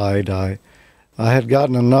the side. I had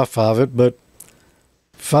gotten enough of it, but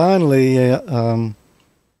finally, a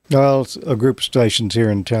group of stations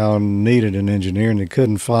here in town needed an engineer, and they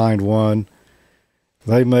couldn't find one.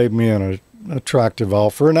 They made me an attractive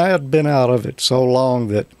offer, and I had been out of it so long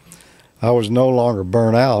that I was no longer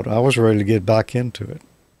burnt out. I was ready to get back into it.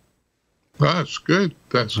 That's good.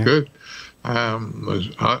 That's good. I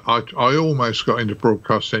almost got into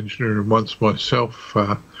broadcast engineering once myself,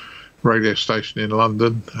 radio station in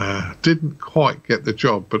London. Didn't quite get the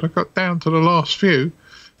job, but I got down to the last few,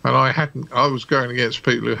 and I was going against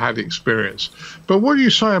people who had experience. But what do you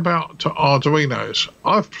say about Arduinos?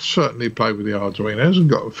 I've certainly played with the Arduinos and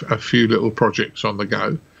got a few little projects on the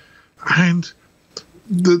go, and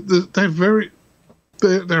they're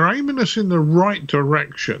aiming us in the right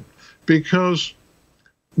direction, because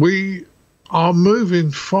we are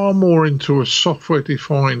moving far more into a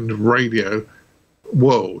software-defined radio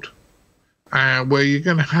world, where you're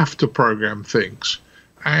going to have to program things.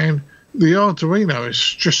 And the Arduino is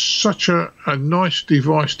just such a nice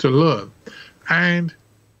device to learn. And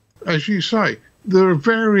as you say, they're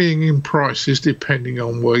varying in prices depending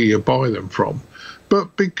on where you buy them from.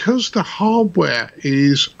 But because the hardware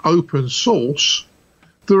is open source,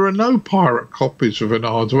 there are no pirate copies of an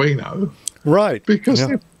Arduino. Right. Because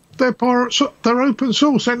they're open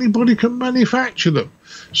source. Anybody can manufacture them.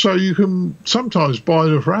 So you can sometimes buy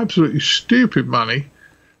them for absolutely stupid money,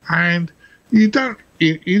 and you don't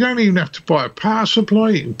even have to buy a power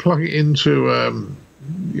supply. You can plug it into a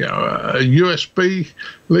USB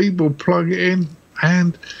lead, will plug it in,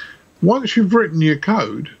 and once you've written your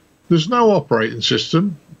code, there's no operating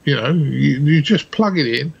system. You just plug it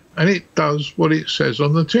in, and it does what it says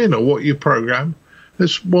on the tin, or what your program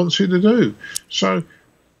wants it to do. So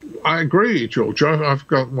I agree, George. I've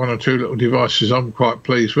got one or two little devices I'm quite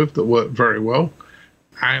pleased with that work very well.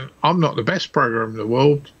 And I'm not the best programmer in the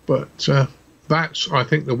world, but that's, I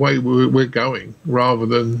think, the way we're going, rather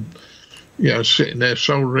than, sitting there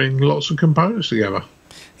soldering lots of components together.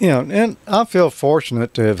 And I feel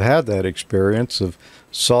fortunate to have had that experience of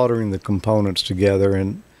soldering the components together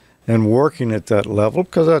and working at that level,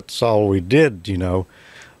 because that's all we did,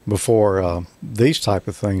 before these type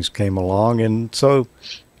of things came along. And so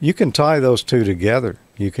you can tie those two together.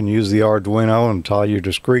 You can use the Arduino and tie your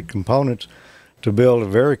discrete components to build a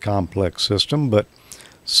very complex system, but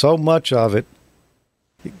so much of it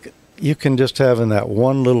you can just have in that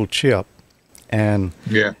one little chip. And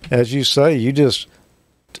as you say, you just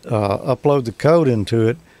upload the code into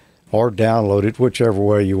it or download it, whichever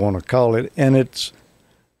way you want to call it, and it's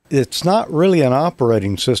not really an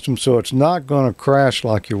operating system, so it's not going to crash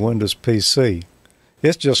like your Windows PC.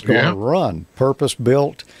 It's just going to run,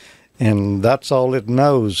 purpose-built, and that's all it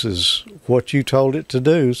knows is what you told it to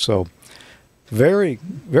do. So very,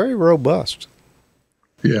 very robust.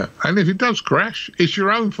 Yeah, and if it does crash, it's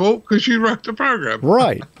your own fault because you wrote the program.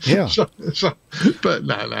 Right, yeah. But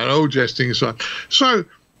no, all jesting aside. So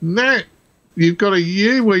now you've got a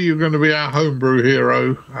year where you're going to be our homebrew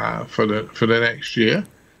hero for the next year.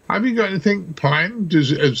 Have you got anything planned?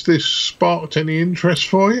 Has this sparked any interest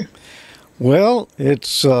for you? Well,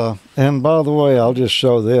 it's, and by the way, I'll just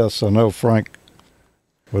show this. I know Frank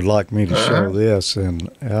would like me to show this, and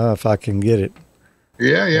if I can get it.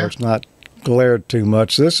 Yeah, yeah. Where it's not glared too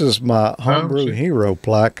much. This is my Homebrew Hero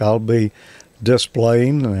plaque. I'll be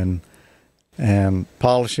displaying and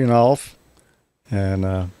polishing off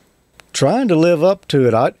and trying to live up to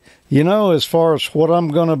it. As far as what I'm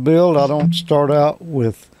going to build, I don't start out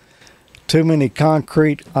with too many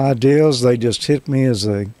concrete ideas. They just hit me as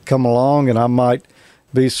they come along, and I might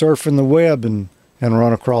be surfing the web and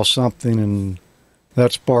run across something, and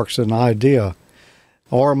that sparks an idea.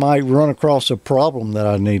 Or I might run across a problem that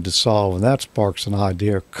I need to solve, and that sparks an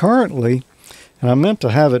idea. Currently, and I meant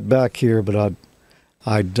to have it back here, but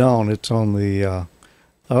I don't. It's on the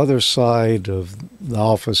other side of the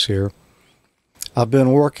office here. I've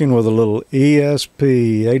been working with a little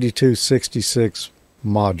ESP8266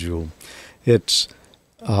 module. It's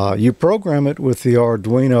you program it with the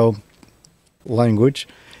Arduino language,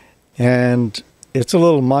 and it's a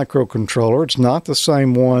little microcontroller. It's not the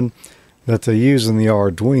same one that they use in the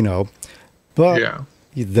Arduino, but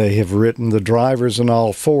they have written the drivers and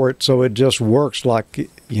all for it, so it just works like,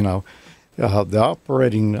 the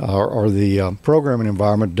operating or the programming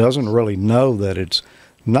environment doesn't really know that it's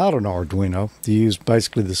not an Arduino. You use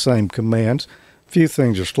basically the same commands. A few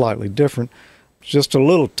things are slightly different. It's just a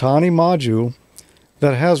little tiny module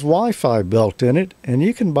that has Wi-Fi built in it, and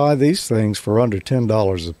you can buy these things for under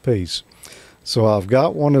 $10 a piece. So I've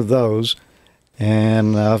got one of those,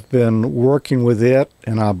 and I've been working with it,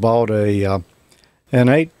 and I bought an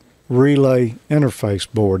 8 relay interface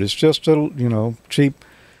board. It's just a cheap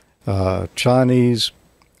Chinese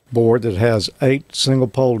board that has 8 single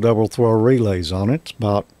pole double throw relays on it. It's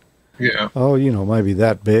about maybe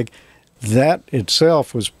that big. That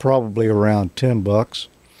itself was probably around $10,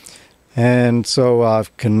 and so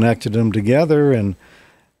I've connected them together, and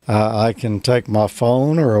I can take my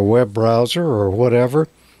phone or a web browser or whatever,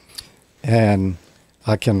 and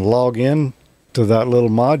I can log in to that little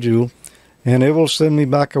module, and it will send me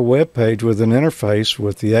back a web page with an interface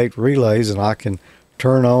with the 8 relays, and I can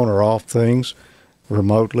turn on or off things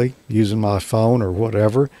remotely using my phone or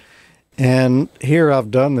whatever. And here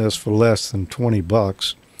I've done this for less than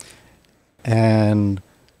 $20. And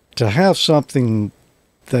to have something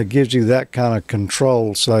that gives you that kind of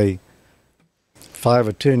control, say 5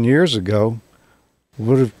 or 10 years ago,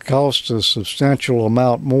 would have cost a substantial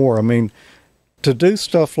amount more. I mean, to do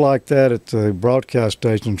stuff like that at the broadcast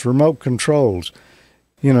stations, remote controls,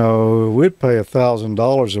 we'd pay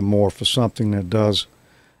 $1,000 or more for something that does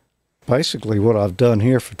basically what I've done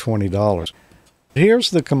here for $20. Here's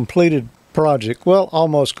the completed project. Well,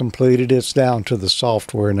 almost completed. It's down to the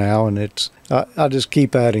software now, and I just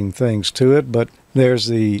keep adding things to it. But there's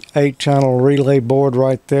the 8-channel relay board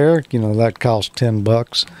right there. That costs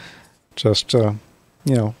 $10. Just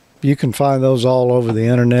you can find those all over the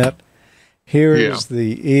internet. Here is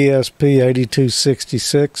the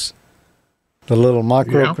ESP8266, the little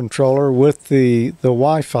microcontroller with the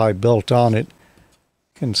Wi-Fi built on it.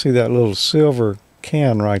 You can see that little silver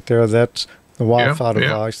can right there. That's the Wi-Fi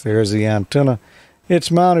device. There's the antenna.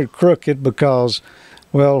 It's mounted crooked because,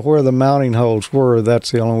 where the mounting holes were,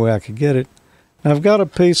 that's the only way I could get it. And I've got a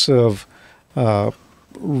piece of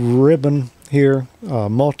ribbon here,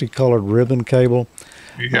 multicolored ribbon cable.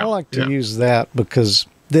 I like to use that because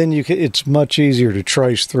then it's much easier to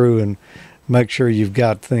trace through and make sure you've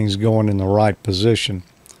got things going in the right position.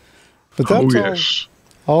 But that's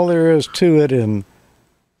all there is to it, and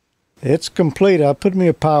it's complete. I put me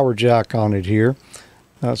a power jack on it here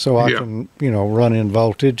so I can, run in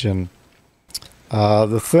voltage. And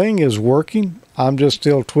the thing is working. I'm just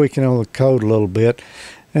still tweaking on the code a little bit.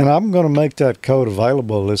 And I'm going to make that code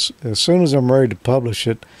available as soon as I'm ready to publish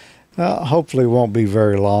it. Hopefully it won't be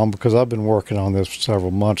very long because I've been working on this for several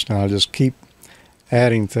months now. I just keep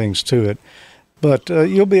adding things to it. But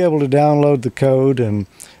you'll be able to download the code and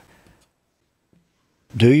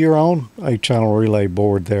do your own 8-channel relay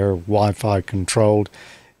board there, Wi-Fi controlled.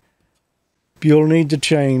 You'll need to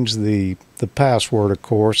change the password, of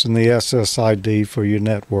course, and the SSID for your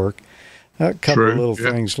network. A couple of little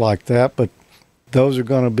things like that, but those are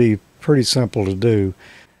going to be pretty simple to do.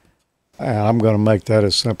 And I'm going to make that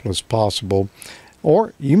as simple as possible.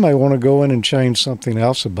 Or you may want to go in and change something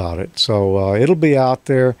else about it. So it'll be out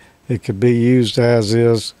there. It could be used as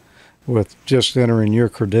is with just entering your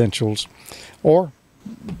credentials. Or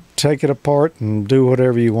take it apart and do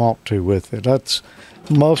whatever you want to with it. That's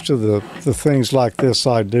most of the things like this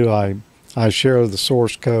I do. I share the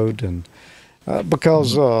source code, and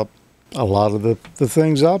because a lot of the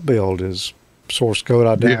things I build is source code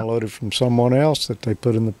I downloaded from someone else that they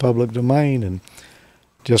put in the public domain and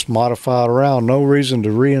just modify it around. No reason to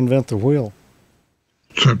reinvent the wheel.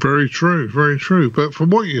 So very true, very true. But from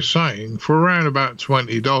what you're saying, for around about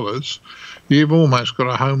 $20, you've almost got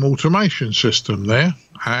a home automation system there.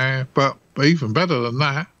 But even better than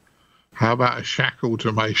that, how about a shack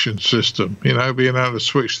automation system? You know, being able to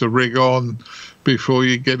switch the rig on before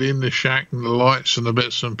you get in the shack and the lights and the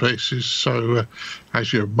bits and pieces. So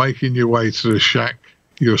as you're making your way to the shack,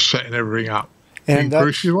 you're setting everything up. And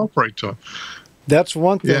increase your operate time. That's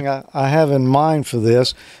one thing I have in mind for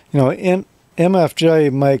this. You know,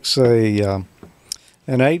 MFJ makes an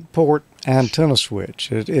 8-port antenna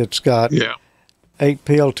switch. It's got 8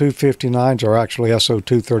 PL259s, or actually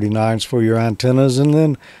SO239s for your antennas, and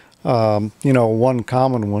then you know, one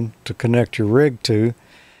common one to connect your rig to.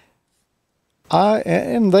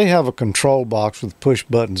 And they have a control box with push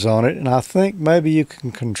buttons on it, and I think maybe you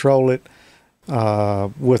can control it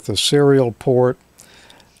with a serial port.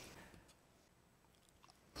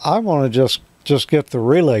 I want to just get the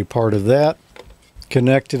relay part of that,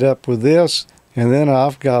 connect it up with this, and then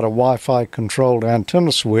I've got a Wi-Fi controlled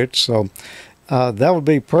antenna switch. So that would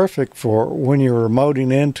be perfect for when you're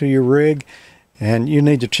remoting into your rig and you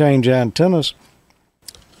need to change antennas.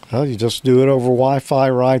 Well, you just do it over Wi-Fi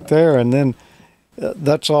right there, and then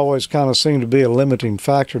that's always kind of seemed to be a limiting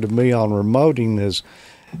factor to me on remoting is,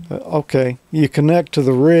 okay, you connect to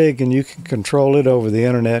the rig and you can control it over the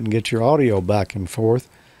internet and get your audio back and forth.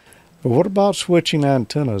 But what about switching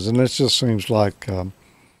antennas? And this just seems like a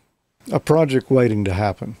project waiting to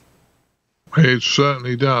happen. It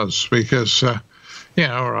certainly does, because,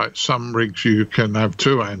 yeah, all right, some rigs you can have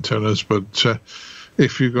 2 antennas, but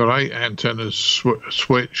if you've got 8 antennas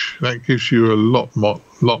switch, that gives you a lot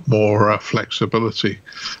more flexibility.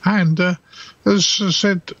 And as I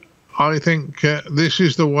said, I think this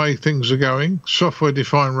is the way things are going.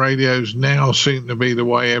 Software-defined radios now seem to be the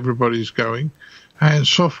way everybody's going. And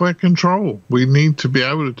software control. We need to be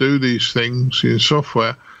able to do these things in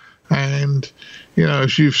software. And, you know,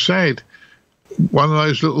 as you've said, one of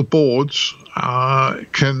those little boards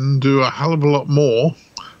can do a hell of a lot more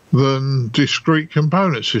than discrete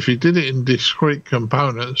components. If you did it in discrete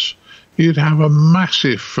components, you'd have a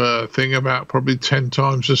massive thing about probably 10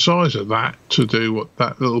 times the size of that to do what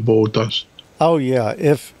that little board does. Oh, yeah,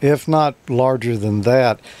 if not larger than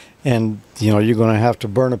that. And, you know, you're going to have to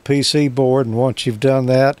burn a PC board, and once you've done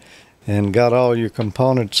that and got all your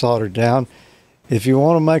components soldered down, if you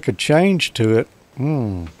want to make a change to it,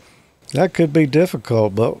 that could be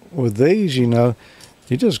difficult. But with these, you know,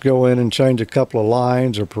 you just go in and change a couple of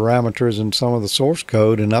lines or parameters in some of the source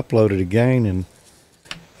code and upload it again,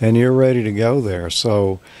 and you're ready to go there.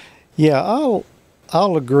 So, yeah,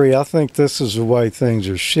 I'll agree. I think this is the way things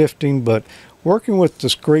are shifting, but working with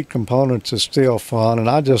discrete components is still fun, and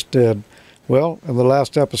I just did, well, in the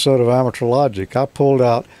last episode of Amateur Logic, I pulled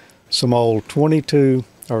out some old 2N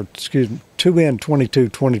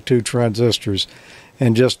 2222 transistors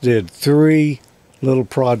and just did 3 little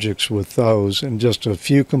projects with those and just a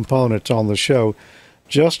few components on the show,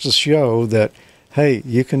 just to show that, hey,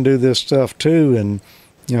 you can do this stuff too, and,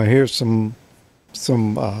 you know, here's some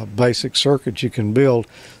basic circuits you can build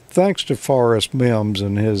thanks to Forrest Mims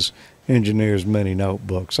and his Engineer's Mini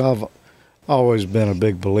Notebooks. I've always been a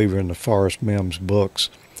big believer in the Forrest Mims books.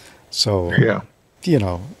 So, yeah, you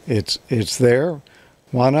know, it's there.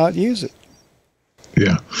 Why not use it?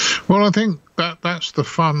 Yeah. Well, I think that's the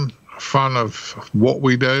fun of what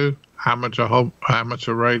we do,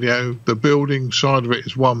 amateur radio. The building side of it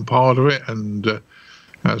is one part of it, and as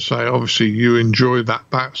I say, obviously you enjoy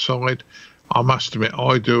that side. I must admit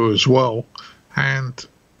I do as well, and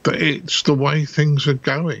it's the way things are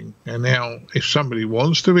going. And now, if somebody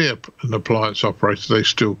wants to be an appliance operator, they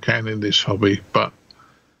still can in this hobby. But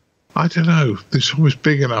I don't know. This hobby's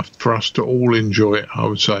big enough for us to all enjoy it, I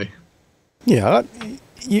would say. Yeah,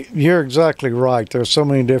 you're exactly right. There's so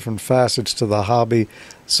many different facets to the hobby.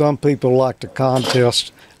 Some people like to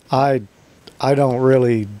contest. I don't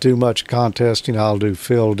really do much contesting. I'll do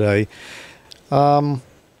field day.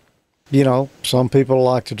 You know, some people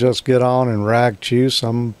like to just get on and rag chew.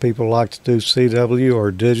 Some people like to do CW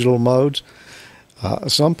or digital modes.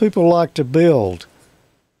 Some people like to build.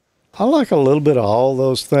 I like a little bit of all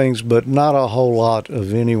those things, but not a whole lot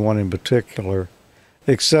of any one in particular,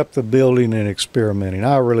 except the building and experimenting.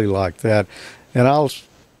 I really like that. And I'll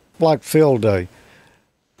like field day.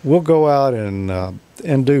 We'll go out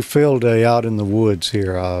and do field day out in the woods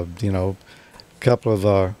here. You know, a couple of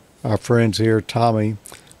our friends here, Tommy,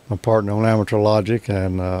 my partner on Amateur Logic,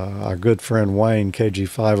 and our good friend Wayne,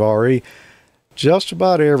 KG5RE, just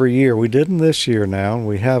about every year. We didn't this year now, and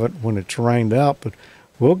we haven't when it's rained out, but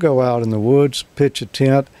we'll go out in the woods, pitch a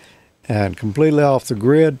tent, and completely off the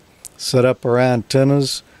grid, set up our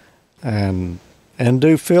antennas, and and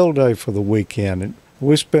do field day for the weekend. And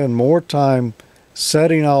we spend more time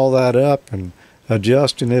setting all that up and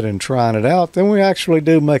adjusting it and trying it out than we actually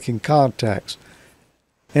do making contacts.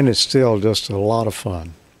 And it's still just a lot of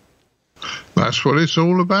fun. That's what it's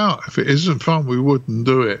all about. If it isn't fun, we wouldn't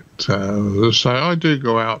do it. So I do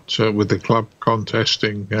go out with the club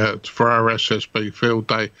contesting for our SSB field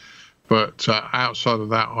day, but outside of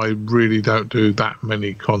that, I really don't do that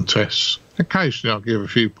many contests. Occasionally, I'll give a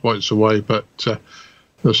few points away, but so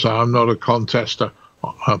I'm not a contester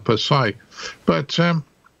per se. But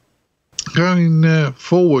going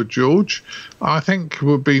forward, George, I think it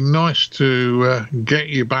would be nice to get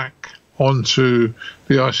you back onto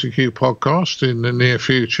the ICQ podcast in the near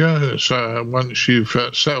future. So once you've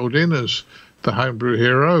settled in as the Homebrew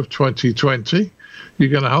Hero of 2020, you're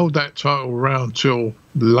going to hold that title around till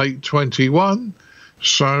late 21.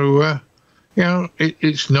 So,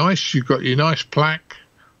 it's nice. You've got your nice plaque,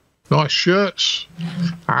 nice shirts,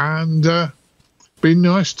 and be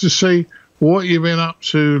nice to see what you've been up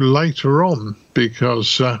to later on,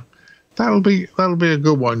 because that'll be a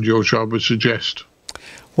good one, George, I would suggest.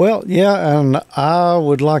 Well, yeah, and I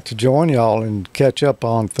would like to join y'all and catch up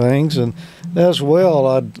on things, and as well,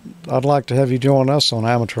 I'd like to have you join us on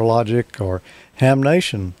Amateur Logic or Ham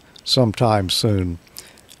Nation sometime soon.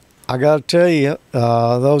 I got to tell you,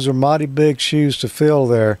 those are mighty big shoes to fill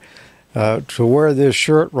there. To wear this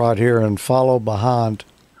shirt right here and follow behind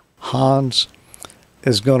Hans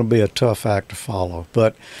is going to be a tough act to follow,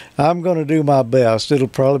 but I'm going to do my best. It'll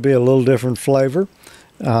probably be a little different flavor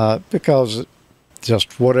because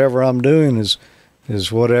just whatever I'm doing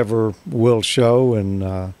is whatever we'll show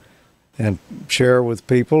and share with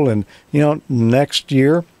people. And next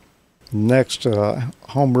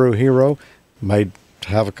Homebrew Hero may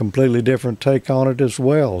have a completely different take on it as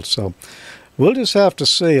well. So we'll just have to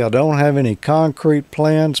see. I don't have any concrete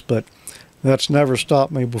plans, but that's never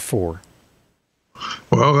stopped me before.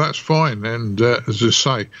 Well, that's fine. And as I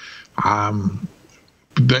say,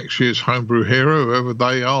 next year's Homebrew Hero, whoever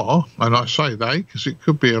they are, and I say they because it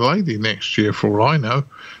could be a lady next year for all I know.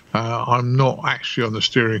 I'm not actually on the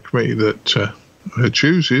steering committee that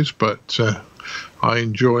chooses, but I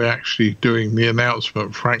enjoy actually doing the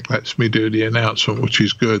announcement. Frank lets me do the announcement, which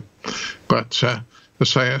is good. But I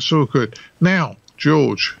say that's all good. Now,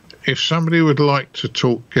 George, if somebody would like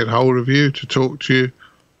to get hold of you, to talk to you,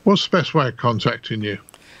 what's the best way of contacting you?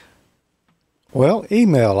 Well,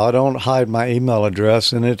 email. I don't hide my email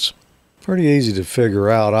address, and it's pretty easy to figure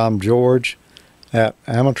out. I'm George at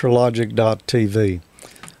amateurlogic.tv.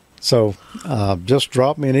 So just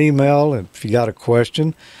drop me an email if you got a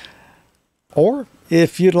question. Or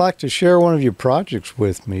if you'd like to share one of your projects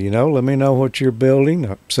with me, let me know what you're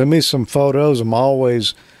building. Send me some photos. I'm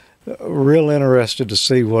always real interested to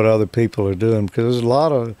see what other people are doing, because there's a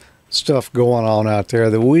lot of stuff going on out there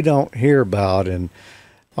that we don't hear about, and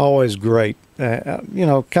always great,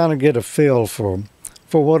 kind of get a feel for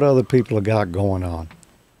what other people have got going on.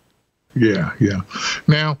 Yeah.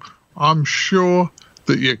 Now, I'm sure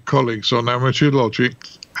that your colleagues on Amateur Logic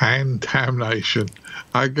and Ham Nation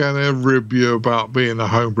are going to rib you about being a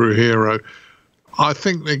Homebrew Hero. I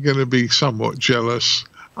think they're going to be somewhat jealous.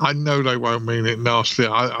 I know they won't mean it nastily.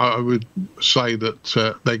 I would say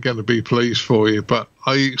that they're going to be pleased for you, but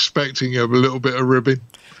are you expecting a little bit of ribbing?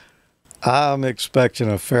 I'm expecting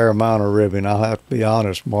a fair amount of ribbing. I'll have to be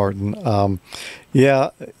honest, Martin. A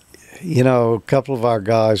couple of our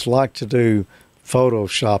guys like to do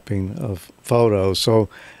photoshopping of photos, so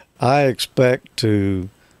I expect to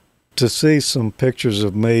see some pictures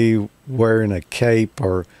of me wearing a cape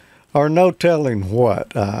or no telling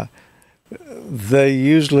what. They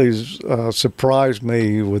usually surprise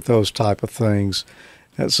me with those type of things.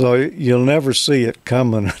 And so you'll never see it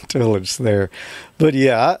coming until it's there. But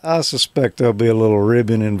yeah, I suspect there'll be a little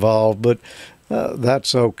ribbon involved, but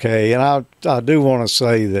that's okay. And I do want to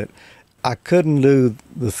say that I couldn't do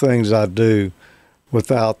the things I do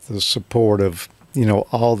without the support of,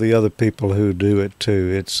 all the other people who do it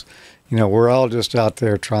too. It's, we're all just out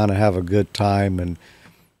there trying to have a good time and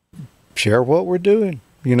share what we're doing,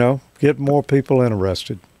 get more people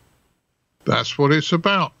interested. That's what it's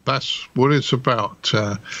about. As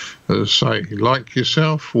I say, like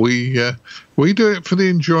yourself, we do it for the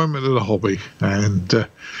enjoyment of the hobby. And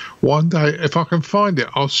one day, if I can find it,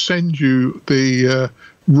 I'll send you the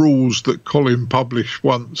rules that Colin published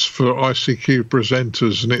once for ICQ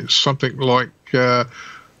presenters, and it's something like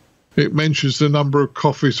it mentions the number of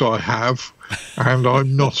coffees I have, and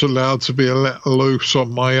I'm not allowed to be let loose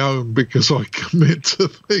on my own because I commit to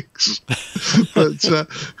things. But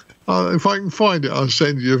If I can find it, I'll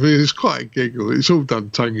send you. I mean, it's quite a giggle. It's all done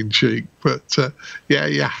tongue in cheek, but yeah,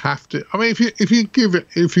 you have to. I mean,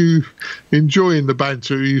 if you enjoying the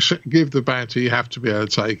banter, you give the banter, you have to be able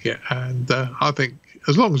to take it. And I think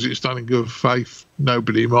as long as it's done in good faith,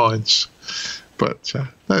 nobody minds. But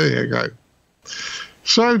there you go.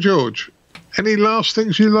 So, George, any last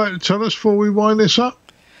things you'd like to tell us before we wind this up?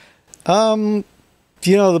 You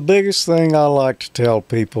know, the biggest thing I like to tell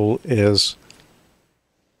people is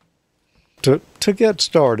to get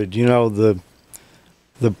started. You know,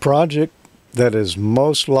 the project that is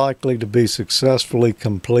most likely to be successfully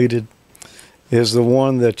completed is the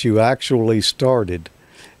one that you actually started.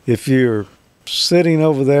 If you're sitting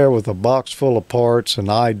over there with a box full of parts and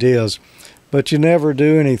ideas, but you never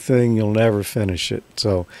do anything, you'll never finish it.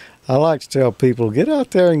 So I like to tell people, get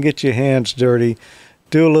out there and get your hands dirty,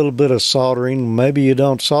 do a little bit of soldering. Maybe you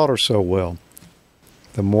don't solder so well.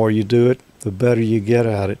 The more you do it, the better you get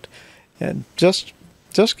at it. And just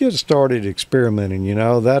get started experimenting. You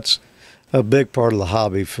know, that's a big part of the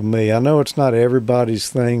hobby for me. I know it's not everybody's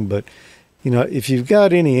thing, but you know, if you've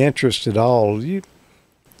got any interest at all,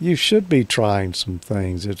 you should be trying some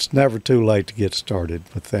things. It's never too late to get started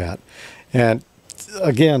with that. And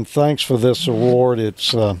again, thanks for this award.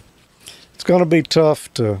 It's going to be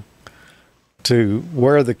tough to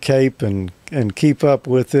wear the cape and keep up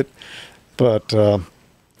with it, but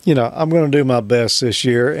you know, I'm going to do my best this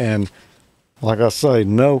year. And like I say,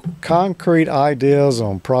 no concrete ideas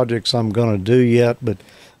on projects I'm going to do yet, but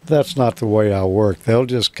that's not the way I work. They'll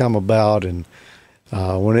just come about, and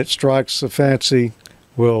when it strikes a fancy,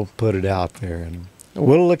 we'll put it out there, and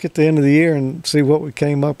we'll look at the end of the year and see what we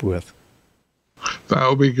came up with.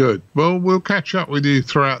 That'll be good. Well, we'll catch up with you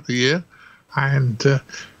throughout the year, and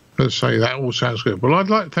let's say that all sounds good. Well, I'd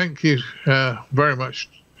like to thank you very much,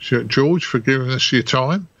 George, for giving us your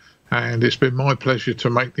time. And it's been my pleasure to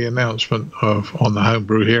make the announcement on the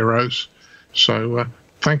Homebrew Heroes. So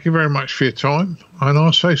thank you very much for your time. And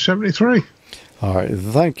I'll say 73. All right.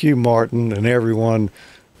 Thank you, Martin, and everyone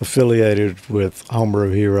affiliated with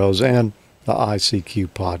Homebrew Heroes and the ICQ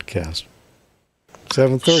podcast.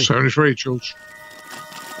 73. 73, George.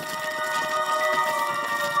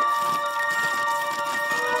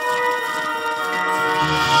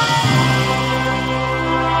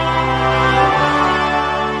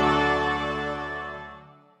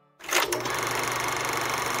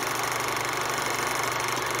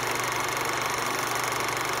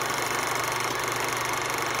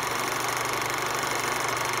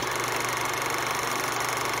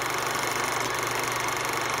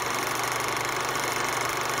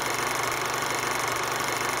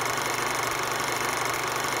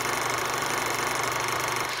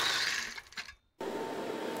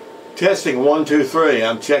 Testing 1, 2, 3.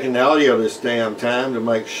 I'm checking the audio this damn time to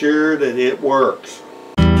make sure that it works.